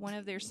heard one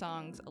of their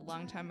songs a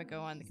long time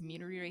ago on the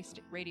community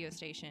radio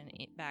station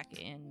back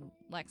in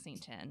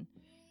Lexington.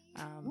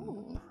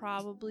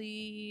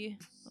 Probably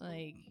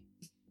like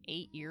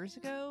 8 years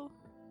ago.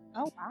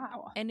 Oh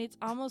wow. And it's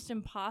almost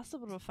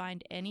impossible to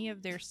find any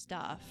of their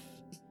stuff.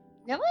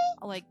 Really?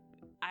 Like,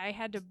 I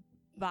had to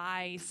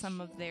buy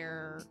some of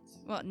their...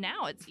 Well,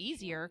 now it's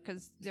easier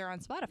because they're on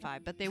Spotify,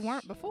 but they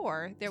weren't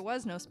before. There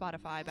was no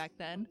Spotify back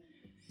then.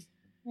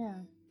 Yeah.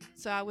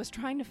 So I was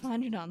trying to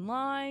find it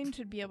online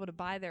to be able to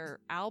buy their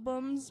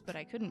albums, but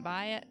I couldn't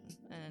buy it.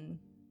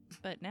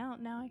 But now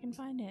I can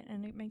find it,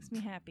 and it makes me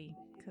happy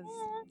because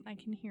I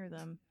can hear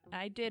them.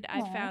 I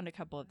found a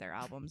couple of their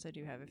albums. I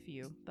do have a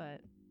few,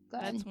 but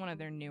that's one of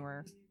their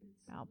newer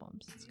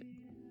albums. It's good.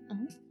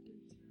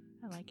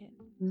 I like it.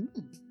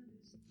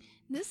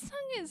 This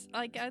song is,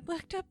 like, I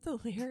looked up the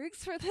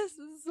lyrics for this.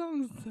 This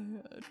song's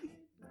sad.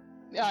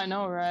 Yeah, I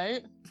know,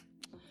 right?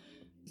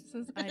 It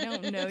says, I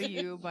Don't Know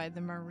You by the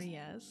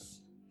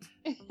Marias.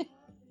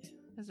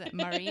 Is it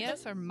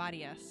Marias or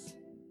Marias?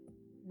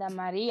 The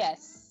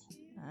Marias.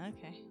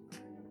 Okay.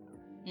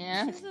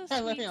 Yeah. This is a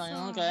sweet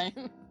song. Okay.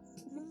 This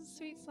is a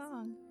sweet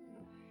song.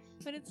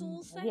 But it's a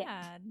little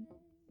sad.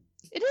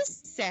 It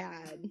is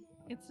sad.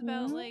 It's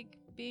about, like,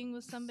 being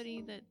with somebody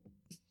that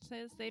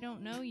says they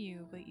don't know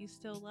you, but you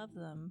still love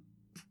them.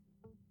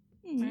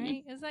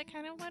 Right? Is that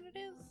kind of what it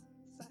is?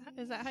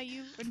 Is that how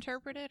you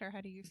interpret it, or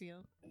how do you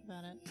feel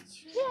about it?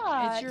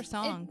 Yeah. It's your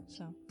song,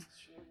 so.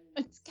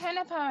 It's kind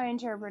of how I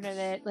interpreted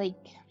it. Like,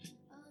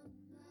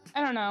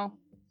 I don't know.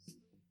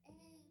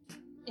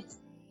 It's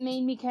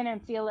made me kind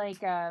of feel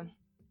like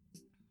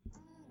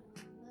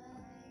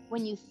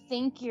when you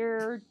think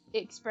you're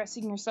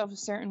expressing yourself a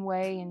certain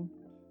way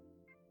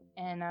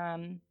and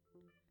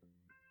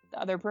the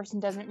other person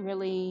doesn't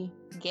really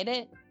get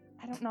it.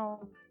 I don't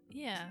know.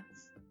 Yeah.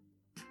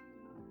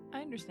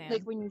 I understand.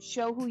 Like when you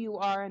show who you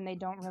are and they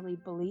don't really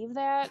believe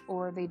that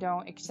or they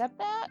don't accept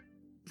that.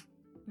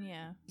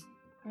 Yeah.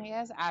 I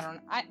guess I don't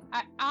know.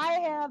 I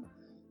have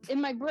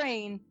in my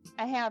brain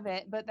I have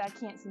it, but I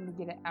can't seem to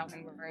get it out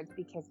in words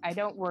because I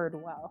don't word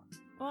well.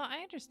 Well,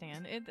 I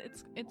understand.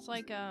 It's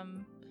like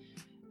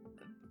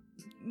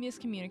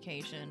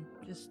miscommunication.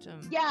 Just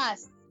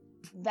Yes.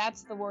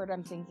 That's the word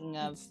I'm thinking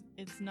of.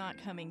 It's not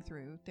coming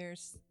through.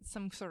 There's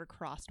some sort of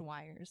crossed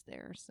wires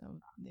there,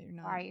 so they're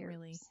not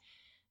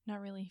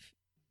really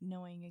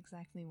knowing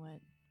exactly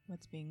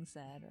what's being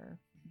said or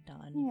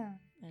done. Yeah.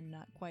 And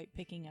not quite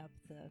picking up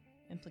the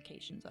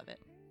implications of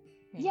it.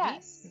 Maybe?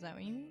 Yes. Is that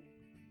what you mean?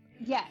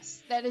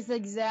 Yes, that is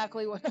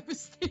exactly what I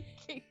was thinking.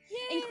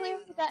 Yay! And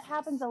clearly that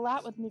happens a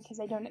lot with me because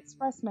I don't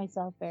express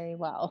myself very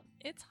well.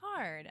 It's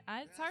hard.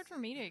 It's hard for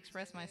me to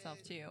express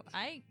myself too.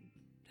 I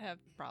have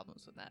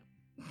problems with that.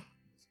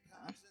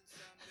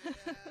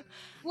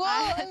 Well,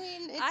 I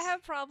mean, I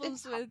have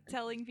problems with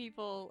telling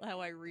people how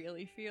I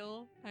really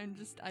feel.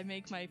 I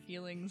make my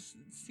feelings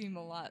seem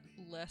a lot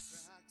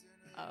less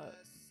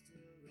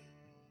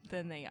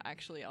than they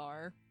actually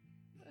are,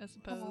 I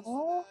suppose.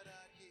 Oh.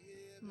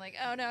 I'm like,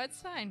 oh no,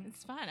 it's fine.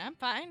 It's fine. I'm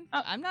fine.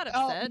 I'm not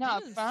upset. Oh, no,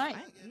 It's fine.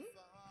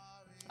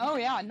 Oh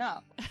yeah,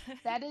 no.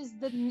 That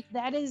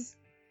is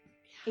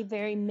a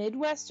very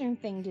Midwestern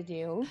thing to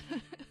do.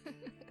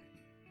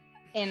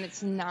 And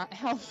it's not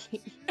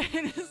healthy.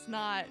 It is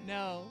not,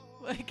 no.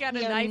 I got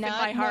a You're knife in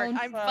not my heart. known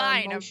I'm for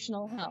fine.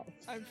 Emotional health.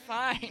 I'm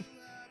fine.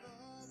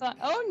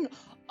 Oh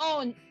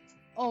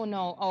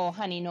no. Oh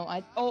honey, no.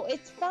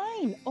 It's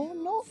fine. Oh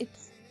no,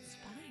 It's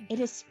fine. it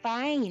is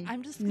fine.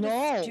 I'm just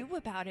gonna stew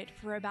about it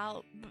for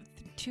about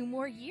 2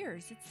 more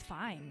years. It's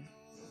fine.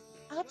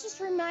 I'll just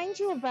remind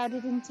you about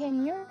it in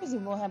 10 years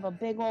and we'll have a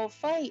big old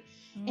fight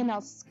and I'll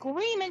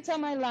scream until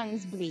my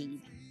lungs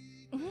bleed.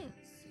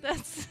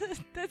 That's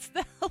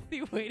the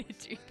healthy way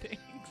to do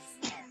things.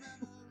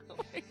 Oh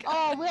my God.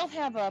 Oh, we'll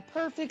have a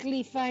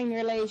perfectly fine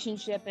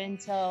relationship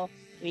until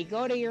we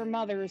go to your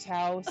mother's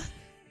house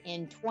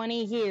in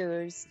 20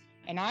 years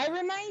and I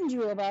remind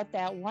you about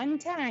that one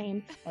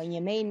time when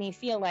you made me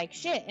feel like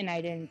shit and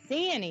I didn't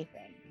say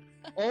anything.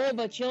 Oh,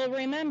 but you'll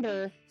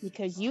remember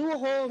because you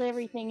hold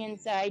everything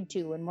inside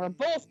too and we're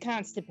both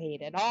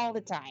constipated all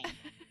the time.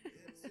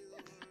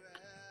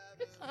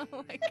 Oh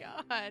my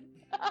God.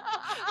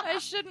 I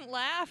shouldn't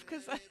laugh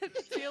because I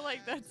feel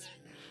like that's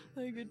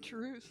like a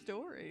true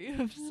story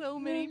of so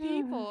many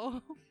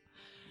people.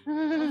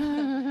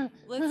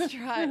 Let's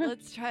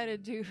try to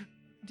do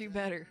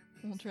better.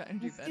 We'll try and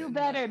do Let's better. do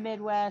better,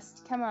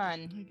 Midwest. Come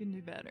on. We can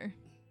do better.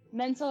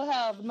 Mental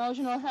health,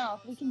 emotional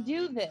health. We can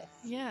do this.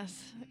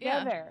 Yes.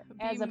 Together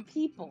Yeah. as a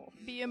people.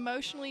 Be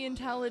emotionally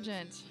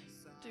intelligent.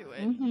 Do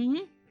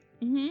it.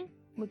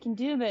 We can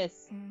do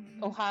this.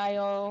 Mhm.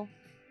 Ohio,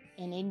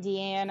 and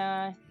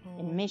Indiana,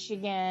 and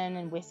Michigan,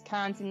 and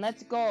Wisconsin.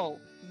 Let's go.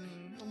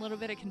 A little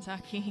bit of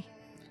Kentucky.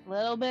 A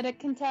little bit of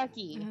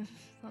Kentucky.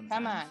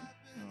 Come on.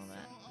 All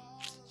that.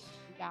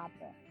 We got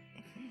this.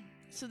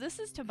 So this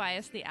is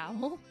Tobias the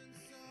Owl.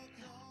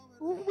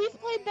 We've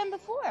played them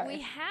before.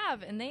 We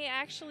have, and they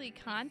actually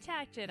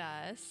contacted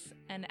us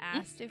and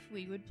asked if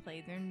we would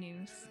play their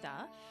new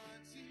stuff.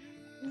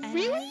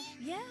 Really?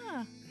 And,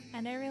 yeah,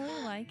 and I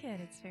really like it.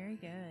 It's very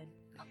good.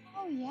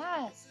 Oh,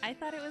 yes. I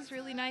thought it was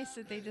really nice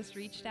that they just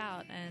reached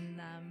out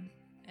and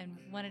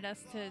wanted us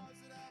to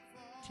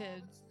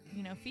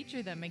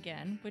feature them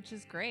again, which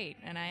is great.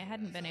 And I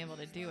hadn't been able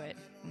to do it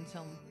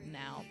until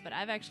now, but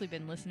I've actually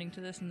been listening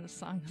to this, and this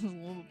song is a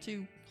little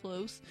too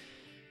close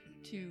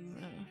to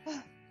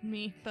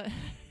me, but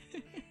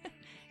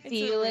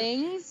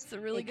Feelings. It's a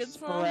really good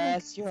song.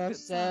 Express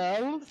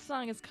yourself. The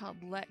song is called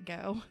 "Let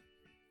Go,"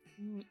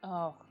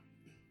 Oh.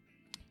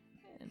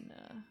 and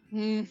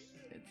Mm.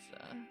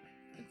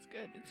 it's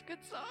good. It's a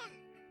good song.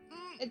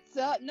 It's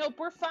nope,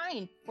 we're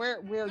fine.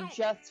 We're No.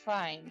 just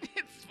fine.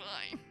 It's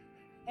fine.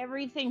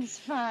 Everything's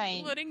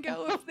fine. Letting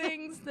go of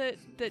things that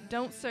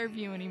don't serve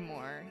you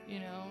anymore.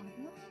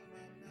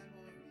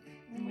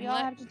 We all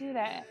have to do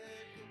that.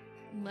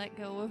 Let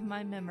go of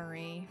my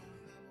memory.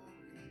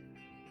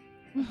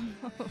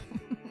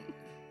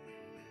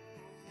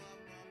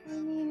 I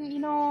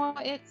mean,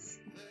 it's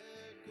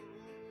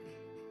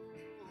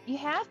you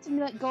have to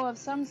let go of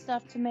some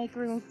stuff to make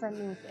room for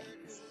new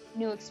things,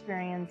 new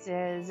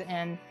experiences,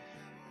 and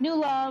new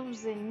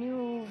loves and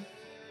new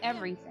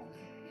everything.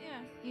 Yeah,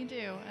 you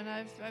do, and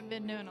I've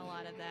been doing a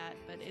lot of that,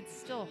 but it's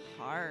still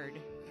hard.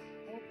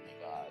 Oh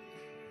my god,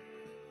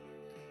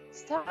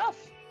 it's tough.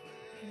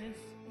 It is.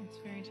 It's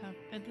very tough,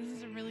 but this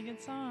is a really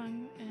good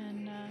song,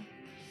 and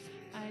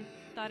I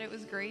thought it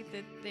was great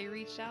that they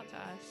reached out to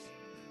us.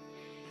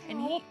 And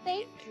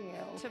Thank you.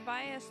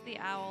 Tobias the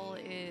Owl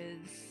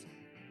is,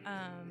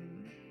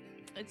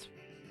 it's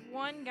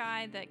one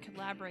guy that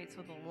collaborates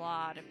with a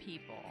lot of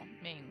people,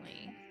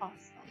 mainly.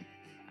 Awesome.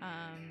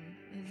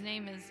 His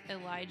name is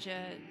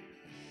Elijah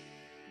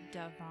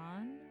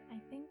Devon, I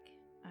think.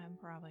 I'm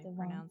probably Devon.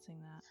 pronouncing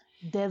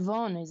that.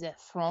 Devon, is it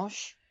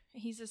French?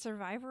 He's a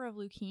survivor of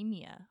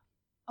leukemia.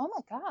 Oh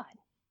my god.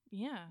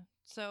 Yeah.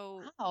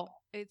 So Wow.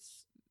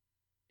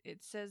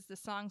 it says the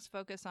songs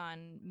focus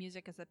on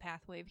music as a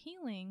pathway of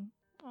healing.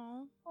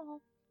 Oh,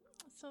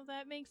 so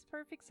that makes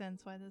perfect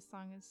sense why this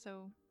song is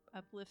so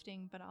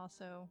uplifting, but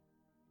also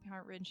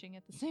heart wrenching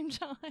at the same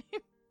time.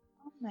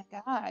 Oh my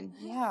god.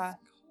 Yeah.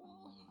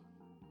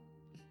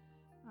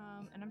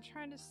 Cool. And I'm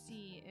trying to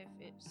see if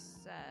it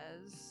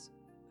says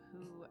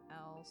who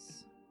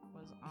else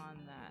was on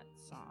that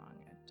song.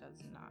 It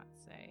does not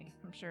say.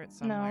 I'm sure it's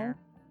somewhere.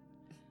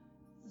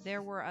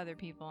 There were other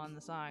people on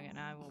the song, and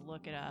I will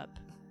look it up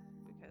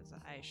because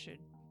I should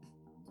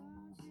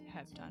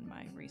have done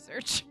my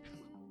research.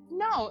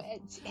 No,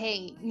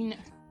 hey,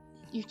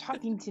 you're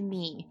talking to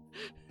me,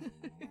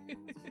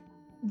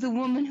 the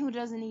woman who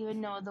doesn't even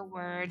know the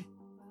word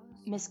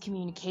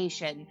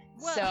miscommunication.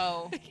 Well,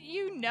 So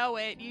you know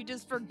it. You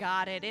just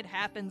forgot it. It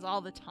happens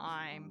all the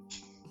time.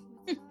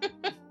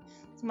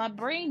 my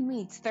brain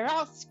meats, they're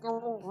all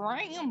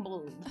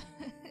scrambled.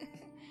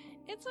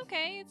 It's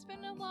okay. It's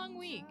been a long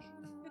week.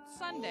 It's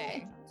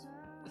Sunday.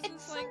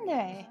 It's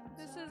Sunday.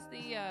 This is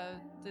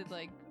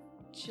the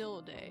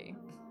chill day.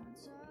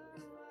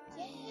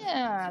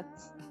 Yeah,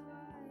 it's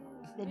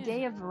the Yeah.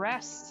 day of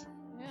rest.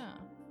 Yeah.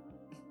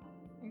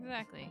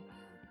 Exactly.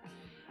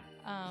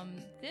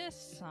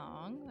 This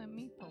song, let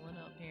me pull it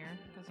up here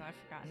because I've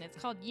forgotten. It's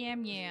called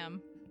Yam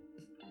Yam.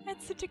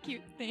 That's such a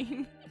cute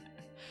thing.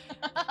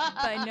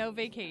 By No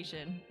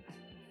Vacation.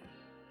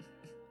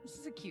 This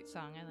is a cute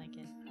song. I like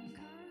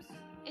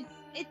it.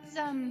 It's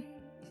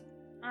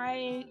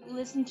I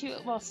listened to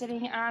it while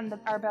sitting on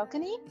our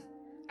balcony.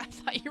 I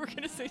thought you were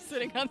going to say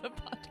sitting on the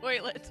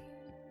toilet.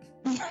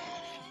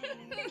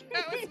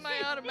 That was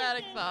my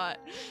automatic thought.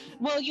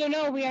 Well,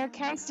 we are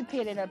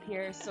constipated up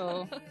here,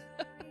 so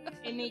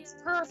it makes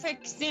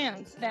perfect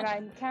sense that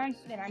I'm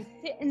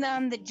sitting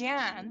on the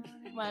john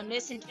while I'm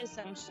listening to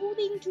some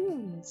soothing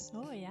tunes.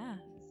 Oh, yeah.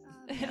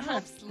 It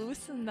helps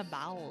loosen the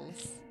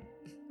bowels.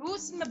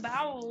 Loosen the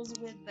bowels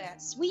with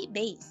that sweet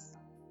bass.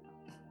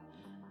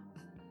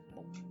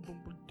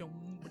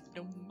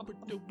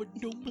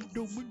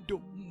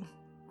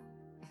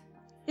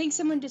 I think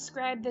someone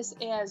described this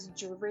as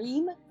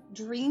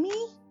dreamy,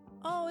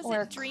 Oh, is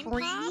or it Dream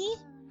creamy.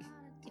 Pop?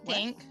 I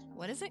think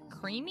What is it?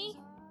 Creamy?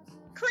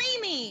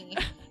 creamy.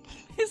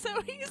 Is that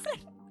what you said?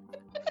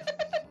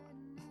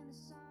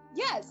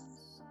 Yes,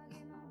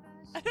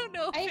 I don't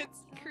know if I-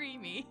 it's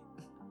creamy.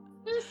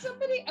 there's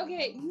somebody.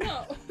 Okay,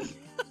 no,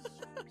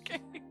 Okay.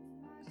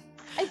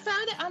 I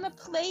found it on a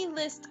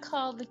playlist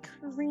called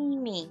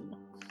Creamy.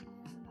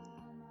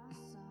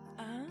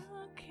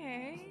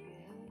 Okay.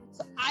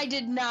 So I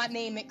did not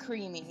name it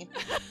Creamy.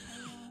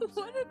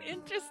 What an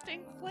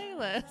interesting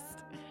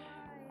playlist.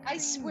 I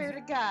swear to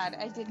God,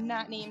 I did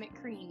not name it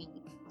Creamy.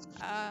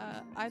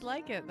 I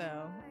like it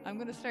though. I'm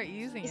gonna start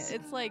using it.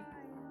 It's like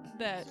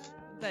that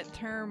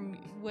term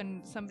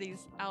when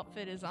somebody's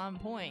outfit is on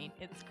point.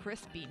 It's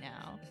crispy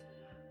now.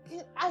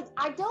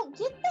 I don't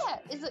get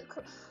that. Is it?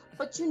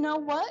 But you know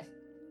what?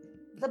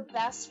 the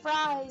best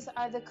fries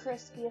are the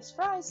crispiest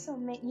fries. So,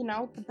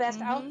 the best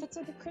Mhm. outfits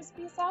are the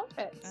crispiest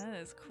outfits. That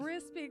is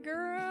crispy,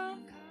 girl.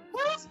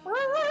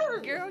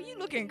 Crispy! Girl, you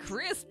looking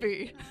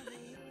crispy.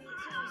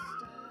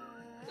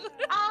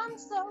 I'm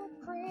so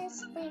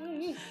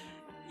crispy.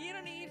 You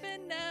don't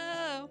even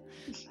know.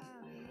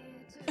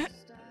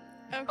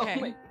 Oh Okay.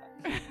 my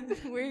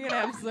We're gonna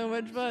have so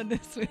much fun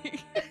this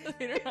week.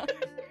 Later on.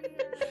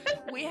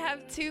 We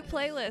have 2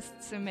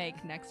 playlists to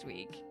make next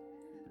week.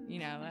 You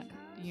know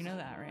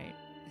that, right?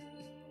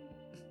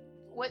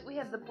 What, we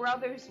have the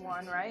brothers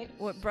one, right?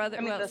 What brother?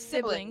 I mean, well, the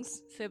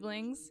siblings,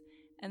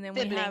 and then we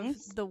have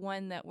Siblings. the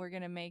one that we're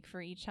gonna make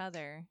for each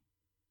other.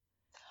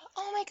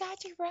 Oh my god,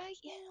 you're right,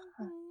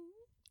 yeah.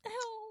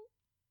 Oh,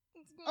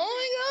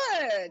 Oh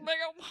my god!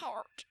 big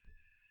heart.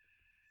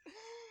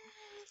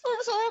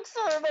 I'm so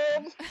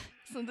excited!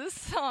 So this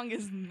song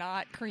is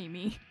not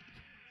creamy.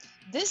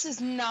 This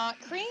is not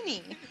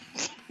creamy.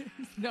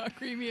 It's not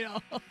creamy at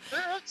all.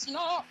 It's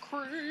not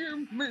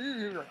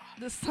creamy.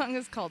 This song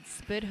is called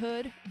Spit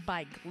Hood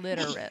by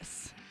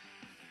Glitterous.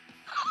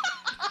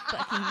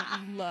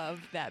 Fucking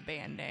love that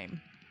band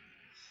name.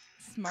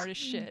 Smart as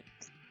shit.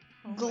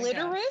 Oh my God.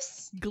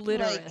 Glitterous?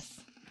 Glitterous.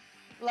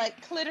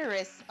 Like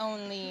clitoris,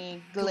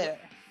 only glitter.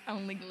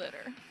 Only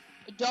glitter.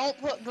 Don't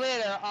put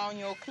glitter on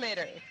your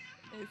clitter.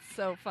 It's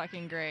so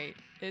fucking great.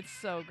 It's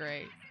so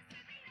great.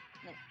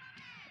 No.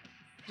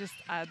 Just,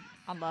 I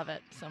love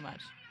it so much.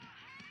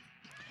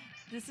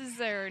 This is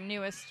their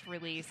newest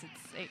release.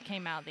 It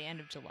came out the end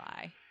of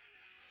July.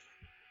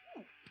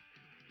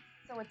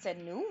 So it's a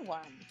new one.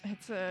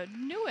 It's a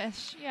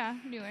newish. Yeah,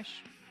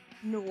 newish.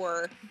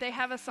 Newer. They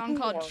have a song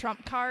called Newer.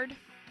 Trump Card.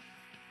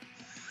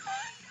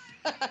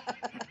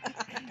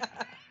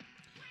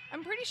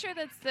 I'm pretty sure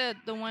that's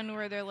the one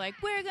where they're like,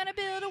 we're gonna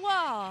build a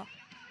wall.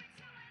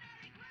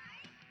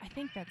 I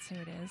think that's who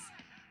it is.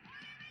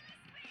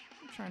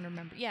 I'm trying to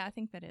remember. Yeah, I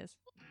think that is.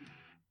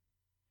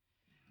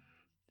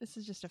 This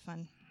is just a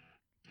fun,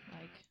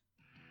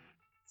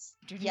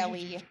 like...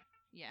 Yelly.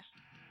 Yeah.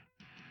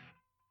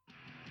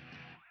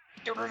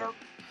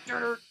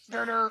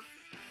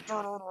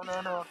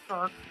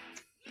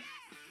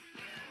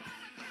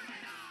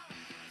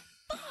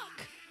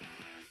 Fuck!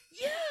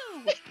 You!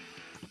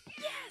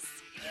 Yes!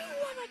 You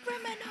are a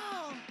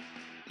criminal!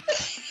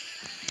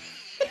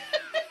 You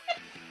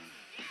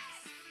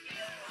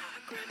are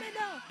a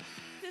criminal!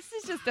 This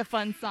is just a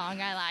fun song.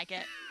 I like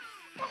it.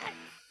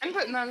 I'm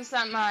putting this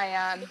on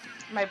my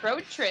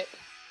road trip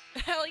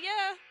Hell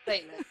yeah!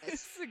 playlist.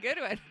 It's a good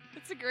one.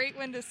 It's a great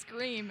one to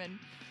scream and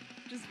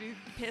just be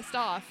pissed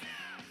off.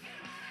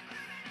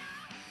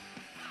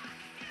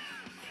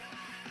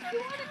 I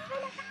want to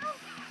come out.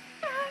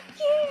 Fuck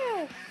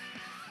you.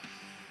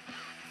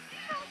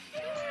 Fuck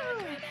you.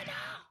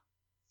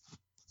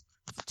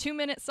 It's a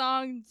 2-minute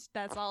song.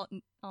 That's all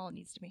it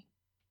needs to be.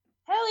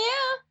 Hell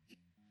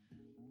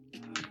yeah.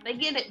 They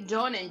get it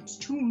done in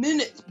 2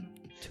 minutes.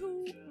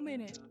 2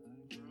 minutes.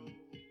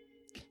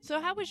 So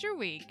how was your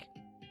week?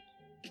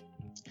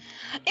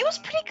 It was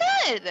pretty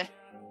good.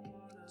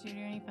 Did you do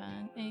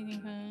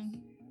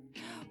anything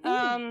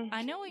fun?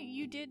 I know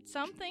you did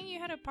something. You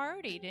had a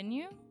party, didn't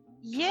you?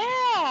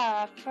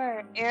 Yeah,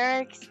 for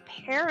Eric's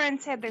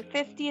parents had their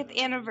 50th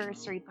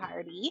anniversary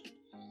party.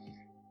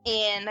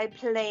 And I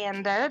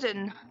planned it,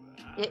 and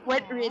it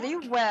went really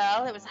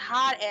well. It was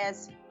hot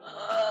as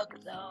fuck,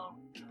 though.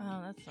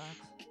 Oh, that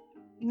sucks.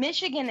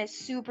 Michigan is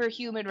super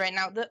humid right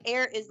now. The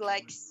air is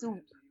like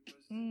soup.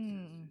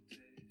 I'm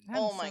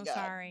Oh my so God.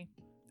 sorry.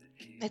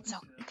 It's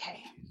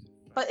okay.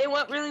 But it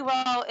went really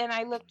well, and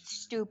I looked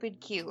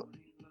stupid cute.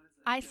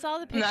 I saw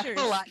the Not pictures.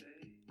 gonna lie.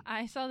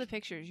 I saw the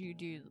pictures. You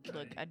do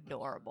look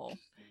adorable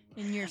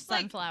in your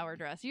sunflower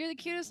dress. You're the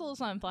cutest little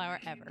sunflower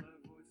ever.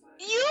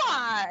 You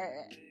are.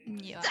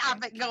 Yeah.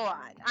 Stop it. Go on.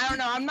 I don't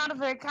know. I'm not a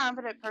very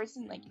confident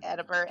person, like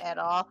Edinburgh at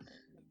all.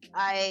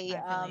 I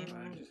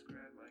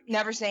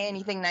never say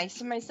anything nice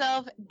to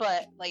myself,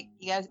 but like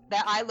you guys,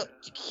 that I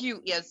looked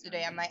cute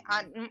yesterday. I'm like,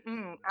 I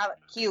look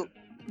cute.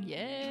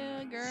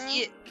 Yeah, girl.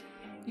 Shit.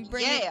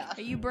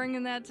 Are you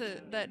bringing that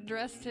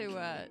dress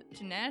to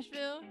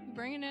Nashville? You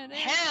bringing that in?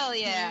 Hell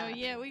yeah. Oh,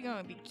 yeah, we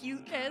gonna be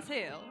cute as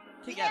hell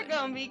together. You're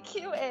gonna be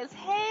cute as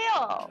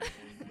hell.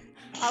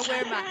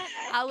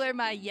 I'll wear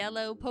my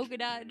yellow polka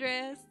dot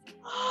dress.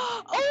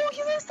 Oh,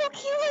 you look so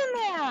cute in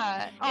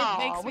that.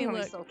 makes me we're gonna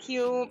be look- so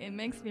cute. It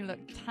makes me look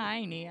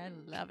tiny. I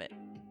love it.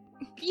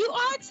 You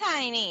are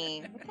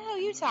tiny. What the hell are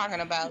you talking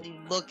about? You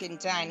looking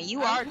tiny.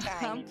 You are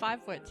tiny. I'm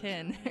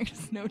 5'10".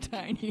 There's no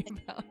tiny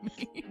about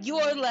me. You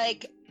are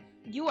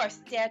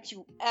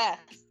statuesque.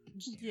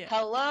 Yeah.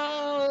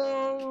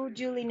 Hello,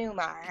 Julie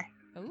Newmar.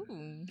 Ooh.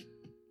 Mhm.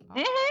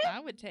 I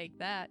would take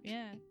that.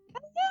 Yeah.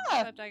 Yeah.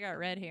 Except I got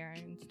red hair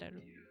instead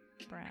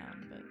of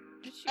brown.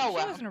 But she Oh,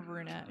 well. wasn't a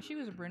brunette. She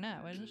was a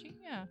brunette, wasn't she?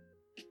 Yeah.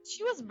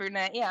 She was a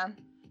brunette, yeah.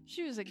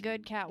 She was a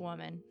good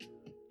Catwoman.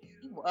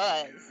 She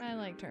was. I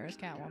liked her as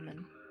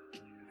Catwoman.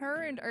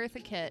 Her and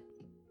Eartha Kitt.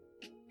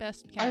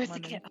 Best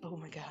Catwoman. Oh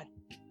my god.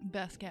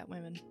 Best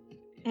Catwomen.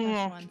 Best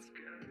Mm. ones.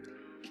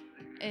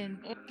 And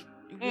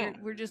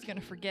we're just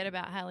gonna forget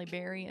about Halle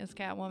Berry as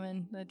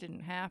Catwoman. That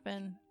didn't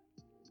happen.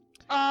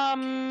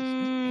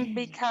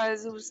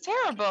 Because it was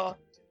terrible.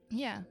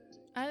 Yeah.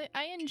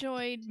 I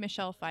enjoyed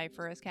Michelle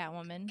Pfeiffer as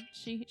Catwoman.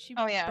 She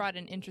Oh, yeah. brought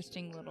an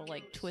interesting little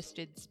like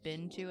twisted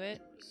spin to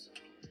it.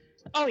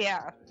 Oh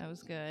yeah. That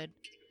was good.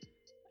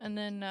 And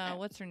then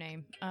what's her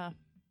name?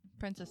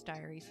 Princess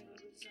Diaries.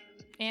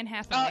 Anne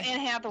Hathaway. Oh, Anne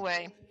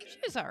Hathaway. She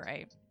was all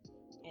right.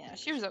 Yeah,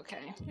 she was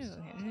okay. She was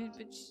okay,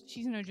 but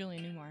she's no Julia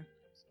Newmar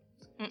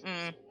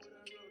Mm-mm.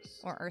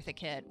 or Eartha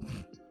Kitt.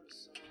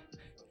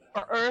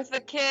 Or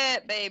Eartha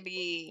Kitt,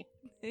 baby.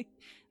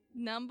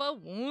 Number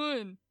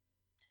one.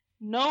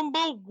 Number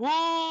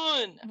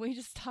one. We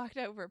just talked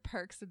over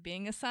perks of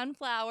being a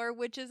sunflower,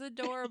 which is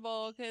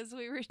adorable because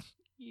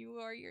you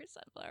wore your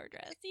sunflower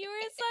dress. You were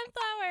a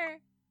sunflower.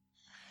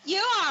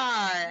 You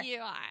are. You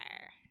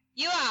are.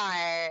 You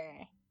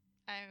are.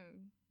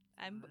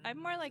 I'm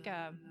more like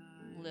a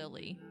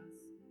lily.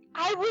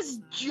 I was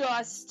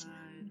just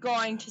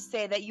going to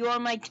say that you're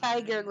my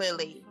tiger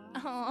lily.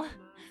 Oh,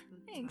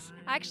 thanks.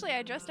 Actually,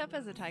 I dressed up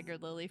as a tiger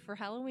lily for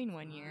Halloween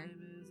one year.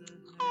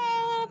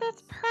 Oh,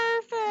 that's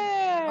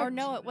perfect. Or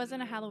no, it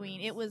wasn't a Halloween.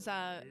 It was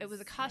a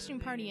costume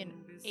party in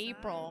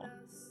April.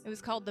 It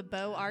was called the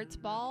Beaux Arts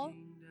Ball.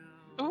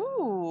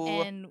 Ooh.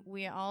 And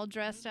we all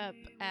dressed up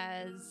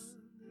as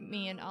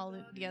me and all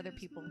the other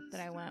people that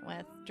I went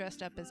with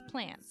dressed up as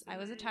plants. I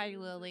was a tiger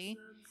lily.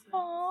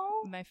 Oh.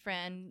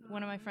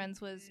 One of my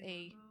friends was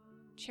a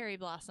cherry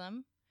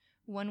blossom.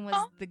 One was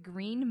the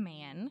green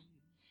man,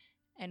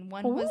 and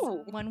one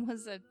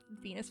was a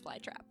Venus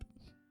flytrap.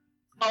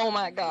 Oh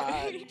my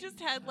god. He just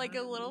had like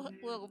a little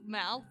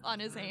mouth on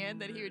his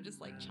hand that he would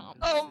just like chomp.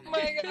 Oh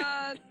my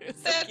god. It was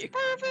so That's cute.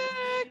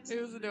 perfect.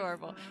 It was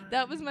adorable.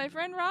 That was my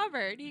friend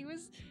Robert. He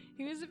was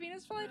a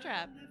Venus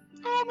flytrap.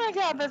 Oh my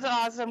god, that's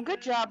awesome.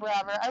 Good job,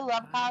 Robert. I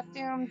love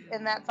costumes,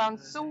 and that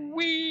sounds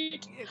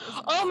sweet.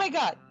 Oh my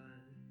god.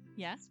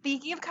 Yeah.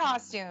 Speaking of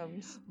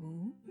costumes,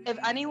 Ooh. if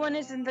anyone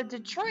is in the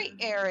Detroit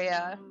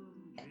area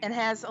and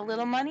has a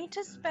little money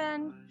to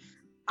spend,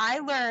 I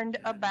learned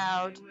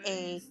about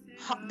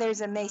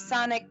there's a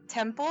Masonic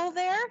temple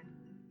there.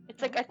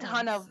 It's like a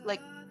ton of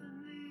like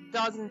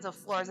dozens of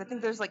floors. I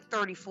think there's like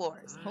 30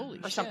 floors Holy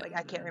or shit. something.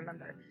 I can't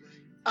remember.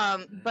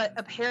 But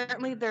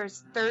apparently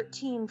there's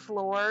 13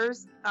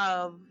 floors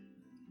of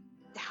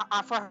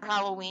for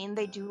Halloween.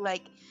 They do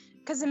like,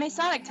 because the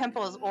Masonic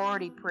temple is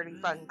already pretty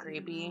fucking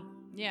creepy.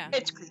 Yeah.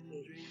 It's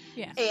creepy.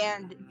 Yeah.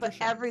 But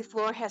every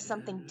floor has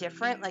something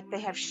different. Like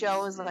they have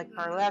shows like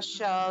burlesque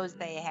shows.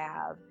 They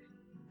have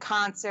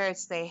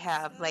concerts. They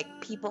have like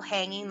people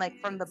hanging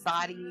like from the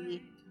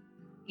body.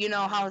 You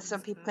know how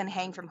some people can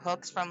hang from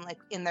hooks from like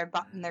in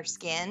their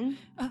skin.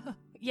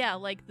 Yeah,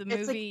 like the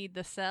It's movie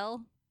The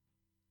Cell.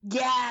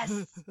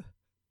 Yes.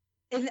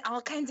 And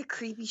all kinds of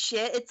creepy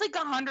shit. It's like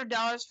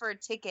 $100 for a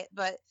ticket,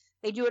 but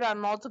they do it on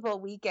multiple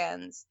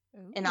weekends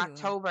in Ooh.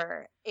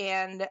 October,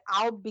 and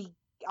I'll be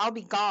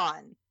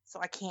gone, so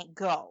I can't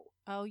go.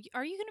 Oh,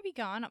 are you going to be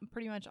gone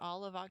pretty much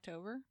all of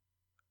October?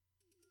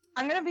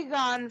 I'm gonna be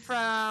gone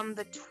from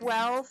the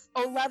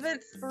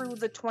 11th through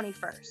the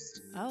 21st.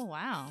 Oh,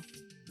 wow.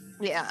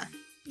 Yeah.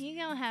 You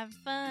going to have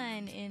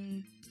fun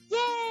in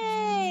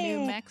Yay!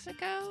 New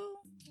Mexico?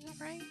 Is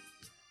that right?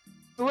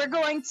 We're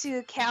going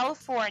to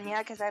California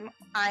because I'm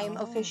Oh.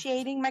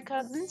 officiating my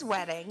cousin's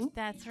wedding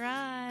That's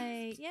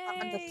right. Yay.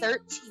 on the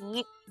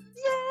 13th.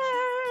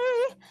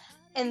 Yay!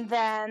 And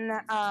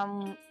then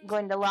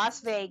going to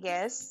Las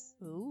Vegas,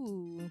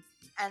 Ooh.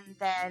 and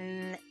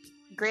then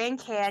Grand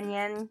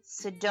Canyon,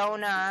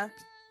 Sedona,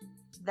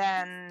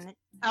 then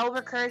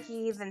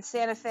Albuquerque, then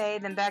Santa Fe,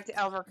 then back to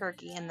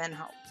Albuquerque, and then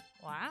home.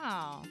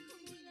 Wow.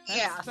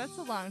 Yeah. That's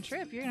a long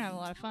trip. You're going to have a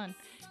lot of fun.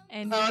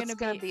 And Oh, you're it's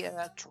going to be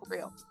a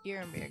trip. You're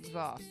going to be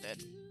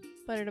exhausted.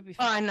 But it'll be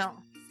Oh, fun. I know.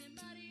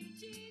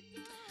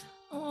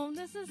 Oh,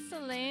 this is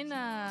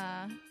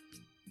Selena.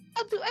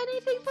 I'll do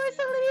anything for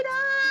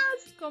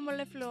Selena's. Como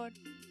la flor.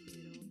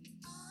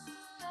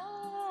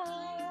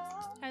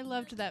 I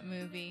loved that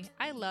movie.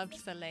 I loved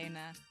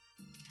Selena.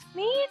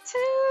 Me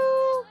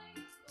too.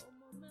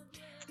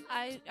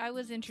 I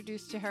was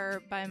introduced to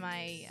her by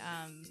my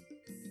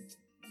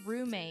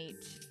roommate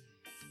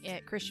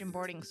at Christian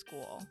boarding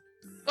school.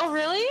 Oh,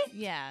 really?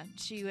 Yeah,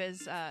 she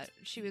was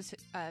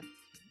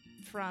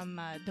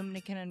from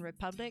Dominican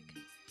Republic,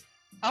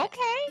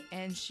 Okay.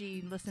 and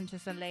she listened to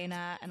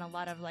Selena and a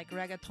lot of like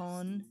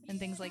reggaeton and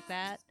things like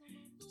that.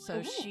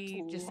 So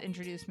she just Ooh.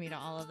 introduced me to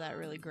all of that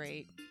really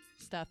great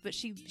stuff. But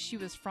she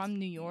was from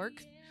New York,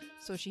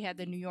 so she had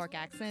the New York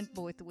accent,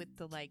 but with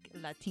the like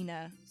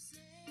Latina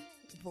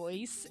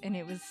voice, and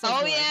it was so Oh,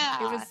 good.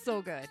 yeah. It was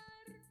so good.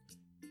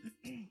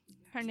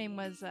 Her name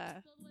was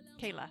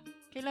Kayla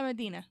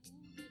Medina.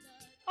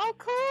 Oh,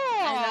 cool.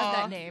 I love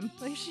that name.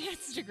 Like, she had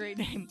such a great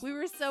name. We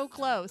were so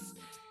close.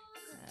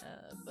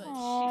 But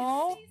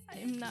Aw.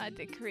 I'm not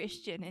a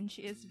Christian, and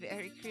she is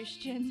very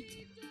Christian.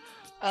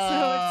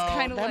 Oh, it's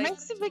kinda that like-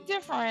 makes a big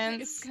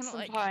difference. it's kinda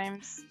like-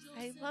 sometimes.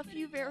 I love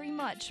you very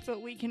much,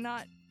 but we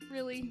cannot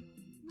really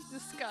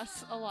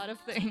discuss a lot of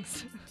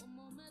things.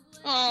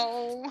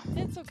 Oh.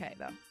 It's okay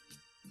though.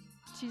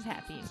 She's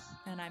happy,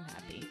 and I'm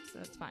happy, so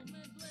it's fine.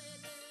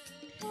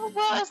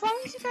 Well, as long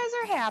as you guys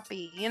are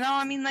happy, you know.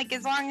 I mean, like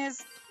as long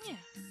as. Yeah.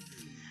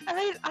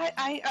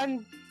 I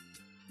mean,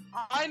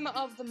 I'm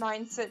of the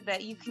mindset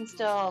that you can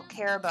still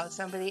care about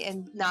somebody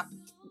and not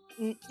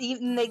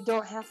even they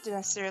don't have to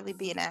necessarily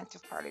be an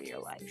active part of your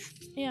life.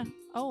 Yeah.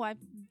 Oh, I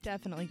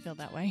definitely feel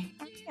that way.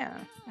 Yeah.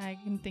 I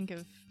can think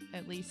of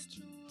at least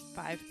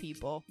 5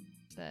 people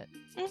that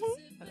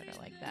that are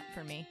like that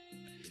for me.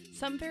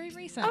 Some very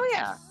recent. Oh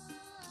yeah.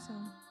 So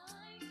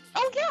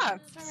Oh yeah.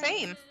 It's all right.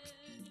 Same.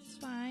 it's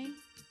fine.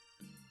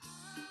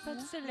 But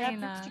That's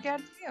Selena, what you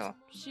gotta do.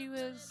 she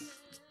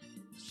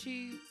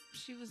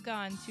was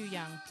gone too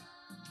young.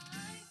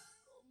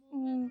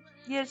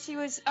 Yeah, she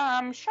was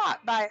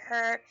shot by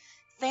her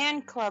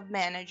fan club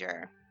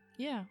manager.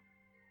 Yeah.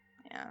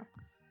 Yeah.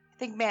 I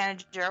think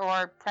manager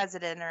or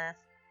president or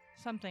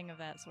Something of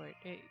that sort.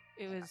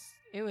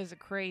 It was a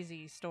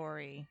crazy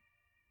story.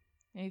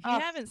 If you Oh.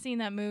 haven't seen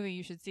that movie,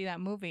 you should see that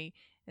movie.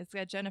 It's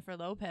got Jennifer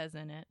Lopez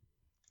in it.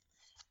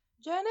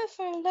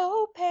 Jennifer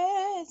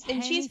Lopez.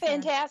 And she's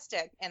Jennifer.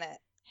 fantastic in it.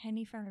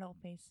 Jennifer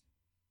Lopez.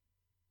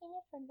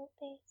 Jennifer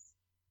Lopez.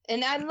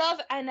 And I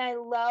love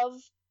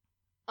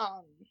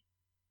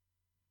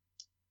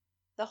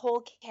the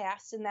whole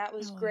cast, and that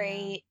was Oh, yeah.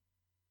 great.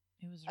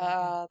 It was really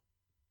good.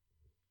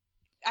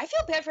 I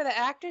feel bad for the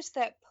actress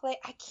that play.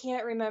 I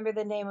can't remember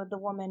the name of the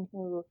woman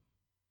who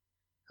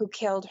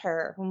killed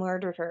her, who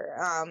murdered her.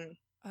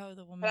 Oh,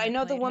 the woman. But I who know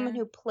the played woman her?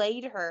 who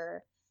played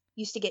her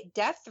used to get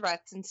death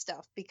threats and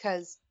stuff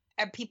because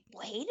people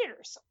hated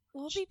her so.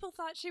 Well, people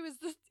thought she was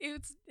the.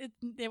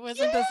 It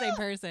wasn't the same Yeah!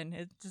 person.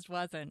 It just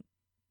wasn't.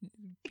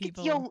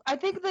 People. I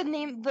think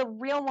the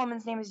real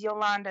woman's name is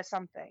Yolanda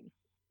something.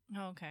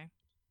 Oh, okay.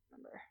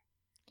 Remember?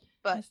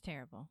 But That's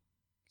terrible.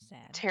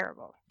 Sad.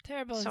 terrible.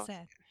 Terrible and So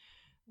sad.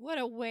 What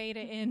a way to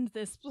end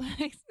this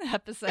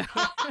episode.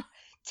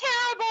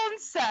 Terrible and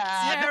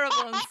sad.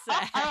 Terrible and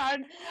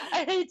sad.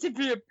 I hate to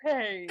be a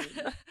pain.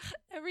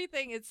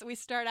 Everything we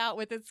start out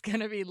with it's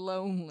gonna be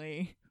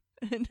lonely.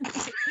 And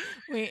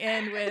we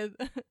end with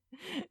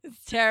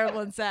it's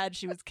terrible and sad.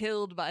 She was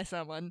killed by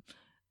someone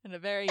at a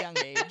very young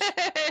age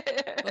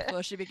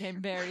before she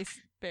became very,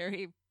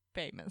 very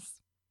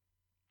famous.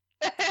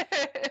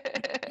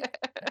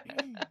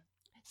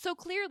 So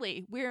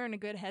clearly, we're in a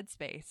good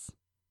headspace.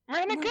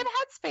 We're in a good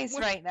headspace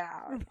we're- right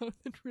now. We're both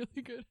in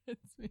really good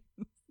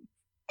headspace.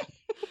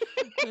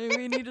 Maybe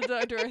we need to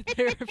talk to our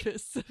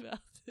therapists about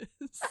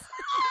this.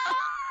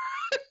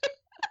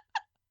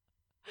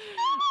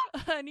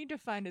 I need to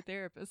find a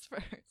therapist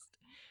first.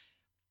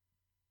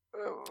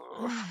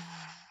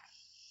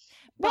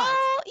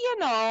 Well, you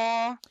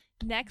know.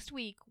 Next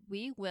week,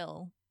 we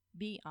will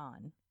be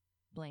on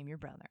Blame Your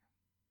Brother.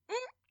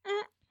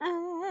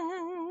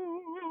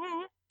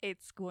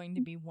 It's going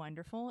to be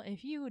wonderful.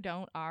 If you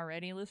don't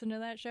already listen to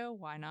that show,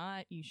 why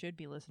not? You should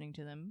be listening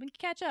to them. But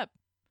catch up.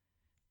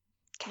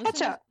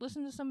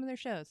 Listen to some of their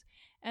shows.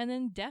 And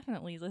then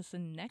definitely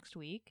listen next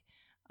week.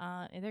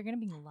 They're going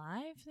to be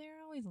live.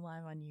 They're always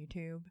live on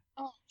YouTube.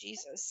 Oh,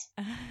 Jesus.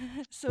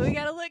 So we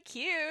got to look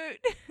cute.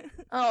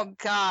 Oh,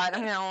 God.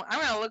 I'm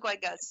gonna look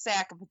like a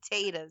sack of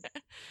potatoes.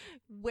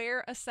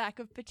 Wear a sack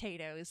of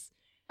potatoes.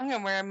 I'm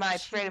going to wear my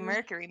Shoot. Freddie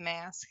Mercury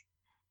mask.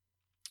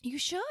 You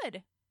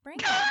should. Bring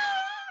it.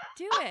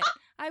 Do it.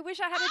 I wish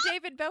I had a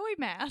David Bowie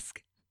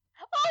mask.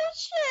 Oh,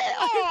 shit.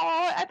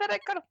 Oh, I thought I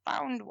could have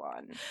found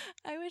one.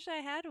 I wish I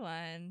had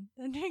one.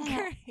 That'd be Oh.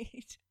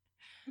 great.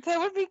 That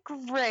would be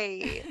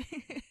great.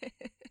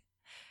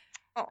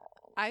 Oh.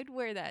 I'd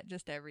wear that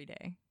just every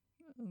day.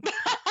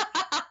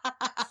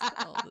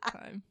 All the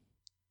time.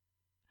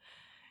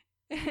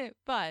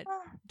 But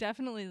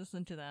definitely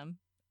listen to them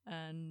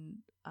and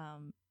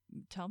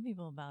tell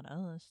people about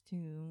us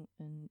too,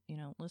 and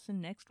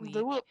listen next week.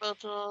 Do it,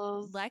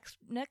 bitches.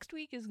 Next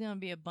week is gonna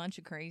be a bunch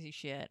of crazy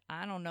shit.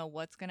 I don't know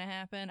what's gonna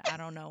happen. I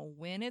don't know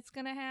when it's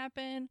gonna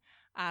happen.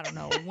 I don't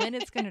know when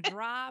it's gonna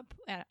drop.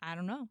 I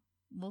don't know.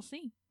 We'll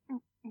see.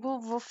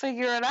 We'll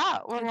figure it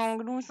out. We're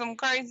gonna do some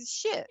crazy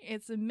shit.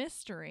 It's a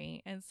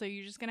mystery, and so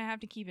you're just gonna have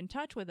to keep in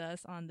touch with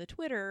us on the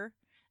Twitter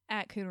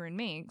at Cooter and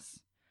Minx,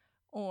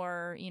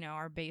 or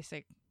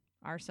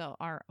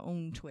our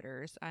own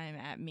Twitters. I'm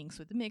at Minx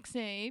with the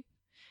Mixtape.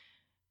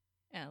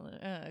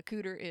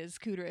 Cooter is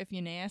Cooter if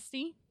you're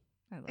nasty.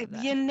 I love If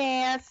that. you're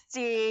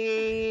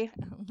nasty.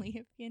 Only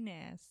if you're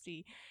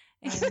nasty.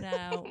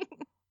 And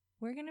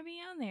we're gonna be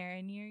on there,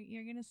 and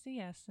you're gonna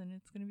see us, and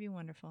it's gonna be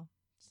wonderful.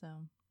 So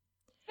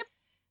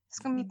It's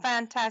gonna be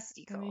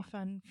fantastic. it's gonna be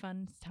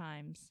fun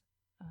times.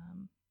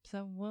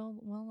 So we'll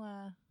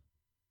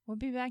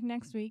be back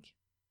next week,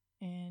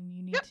 and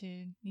you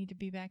need to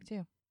be back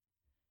too.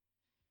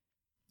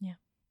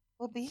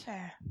 We'll be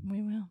there.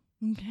 We will.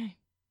 Okay.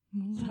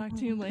 We'll talk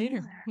to you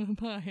later.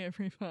 Bye,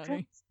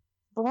 everybody.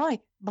 Bye.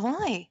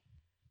 Bye.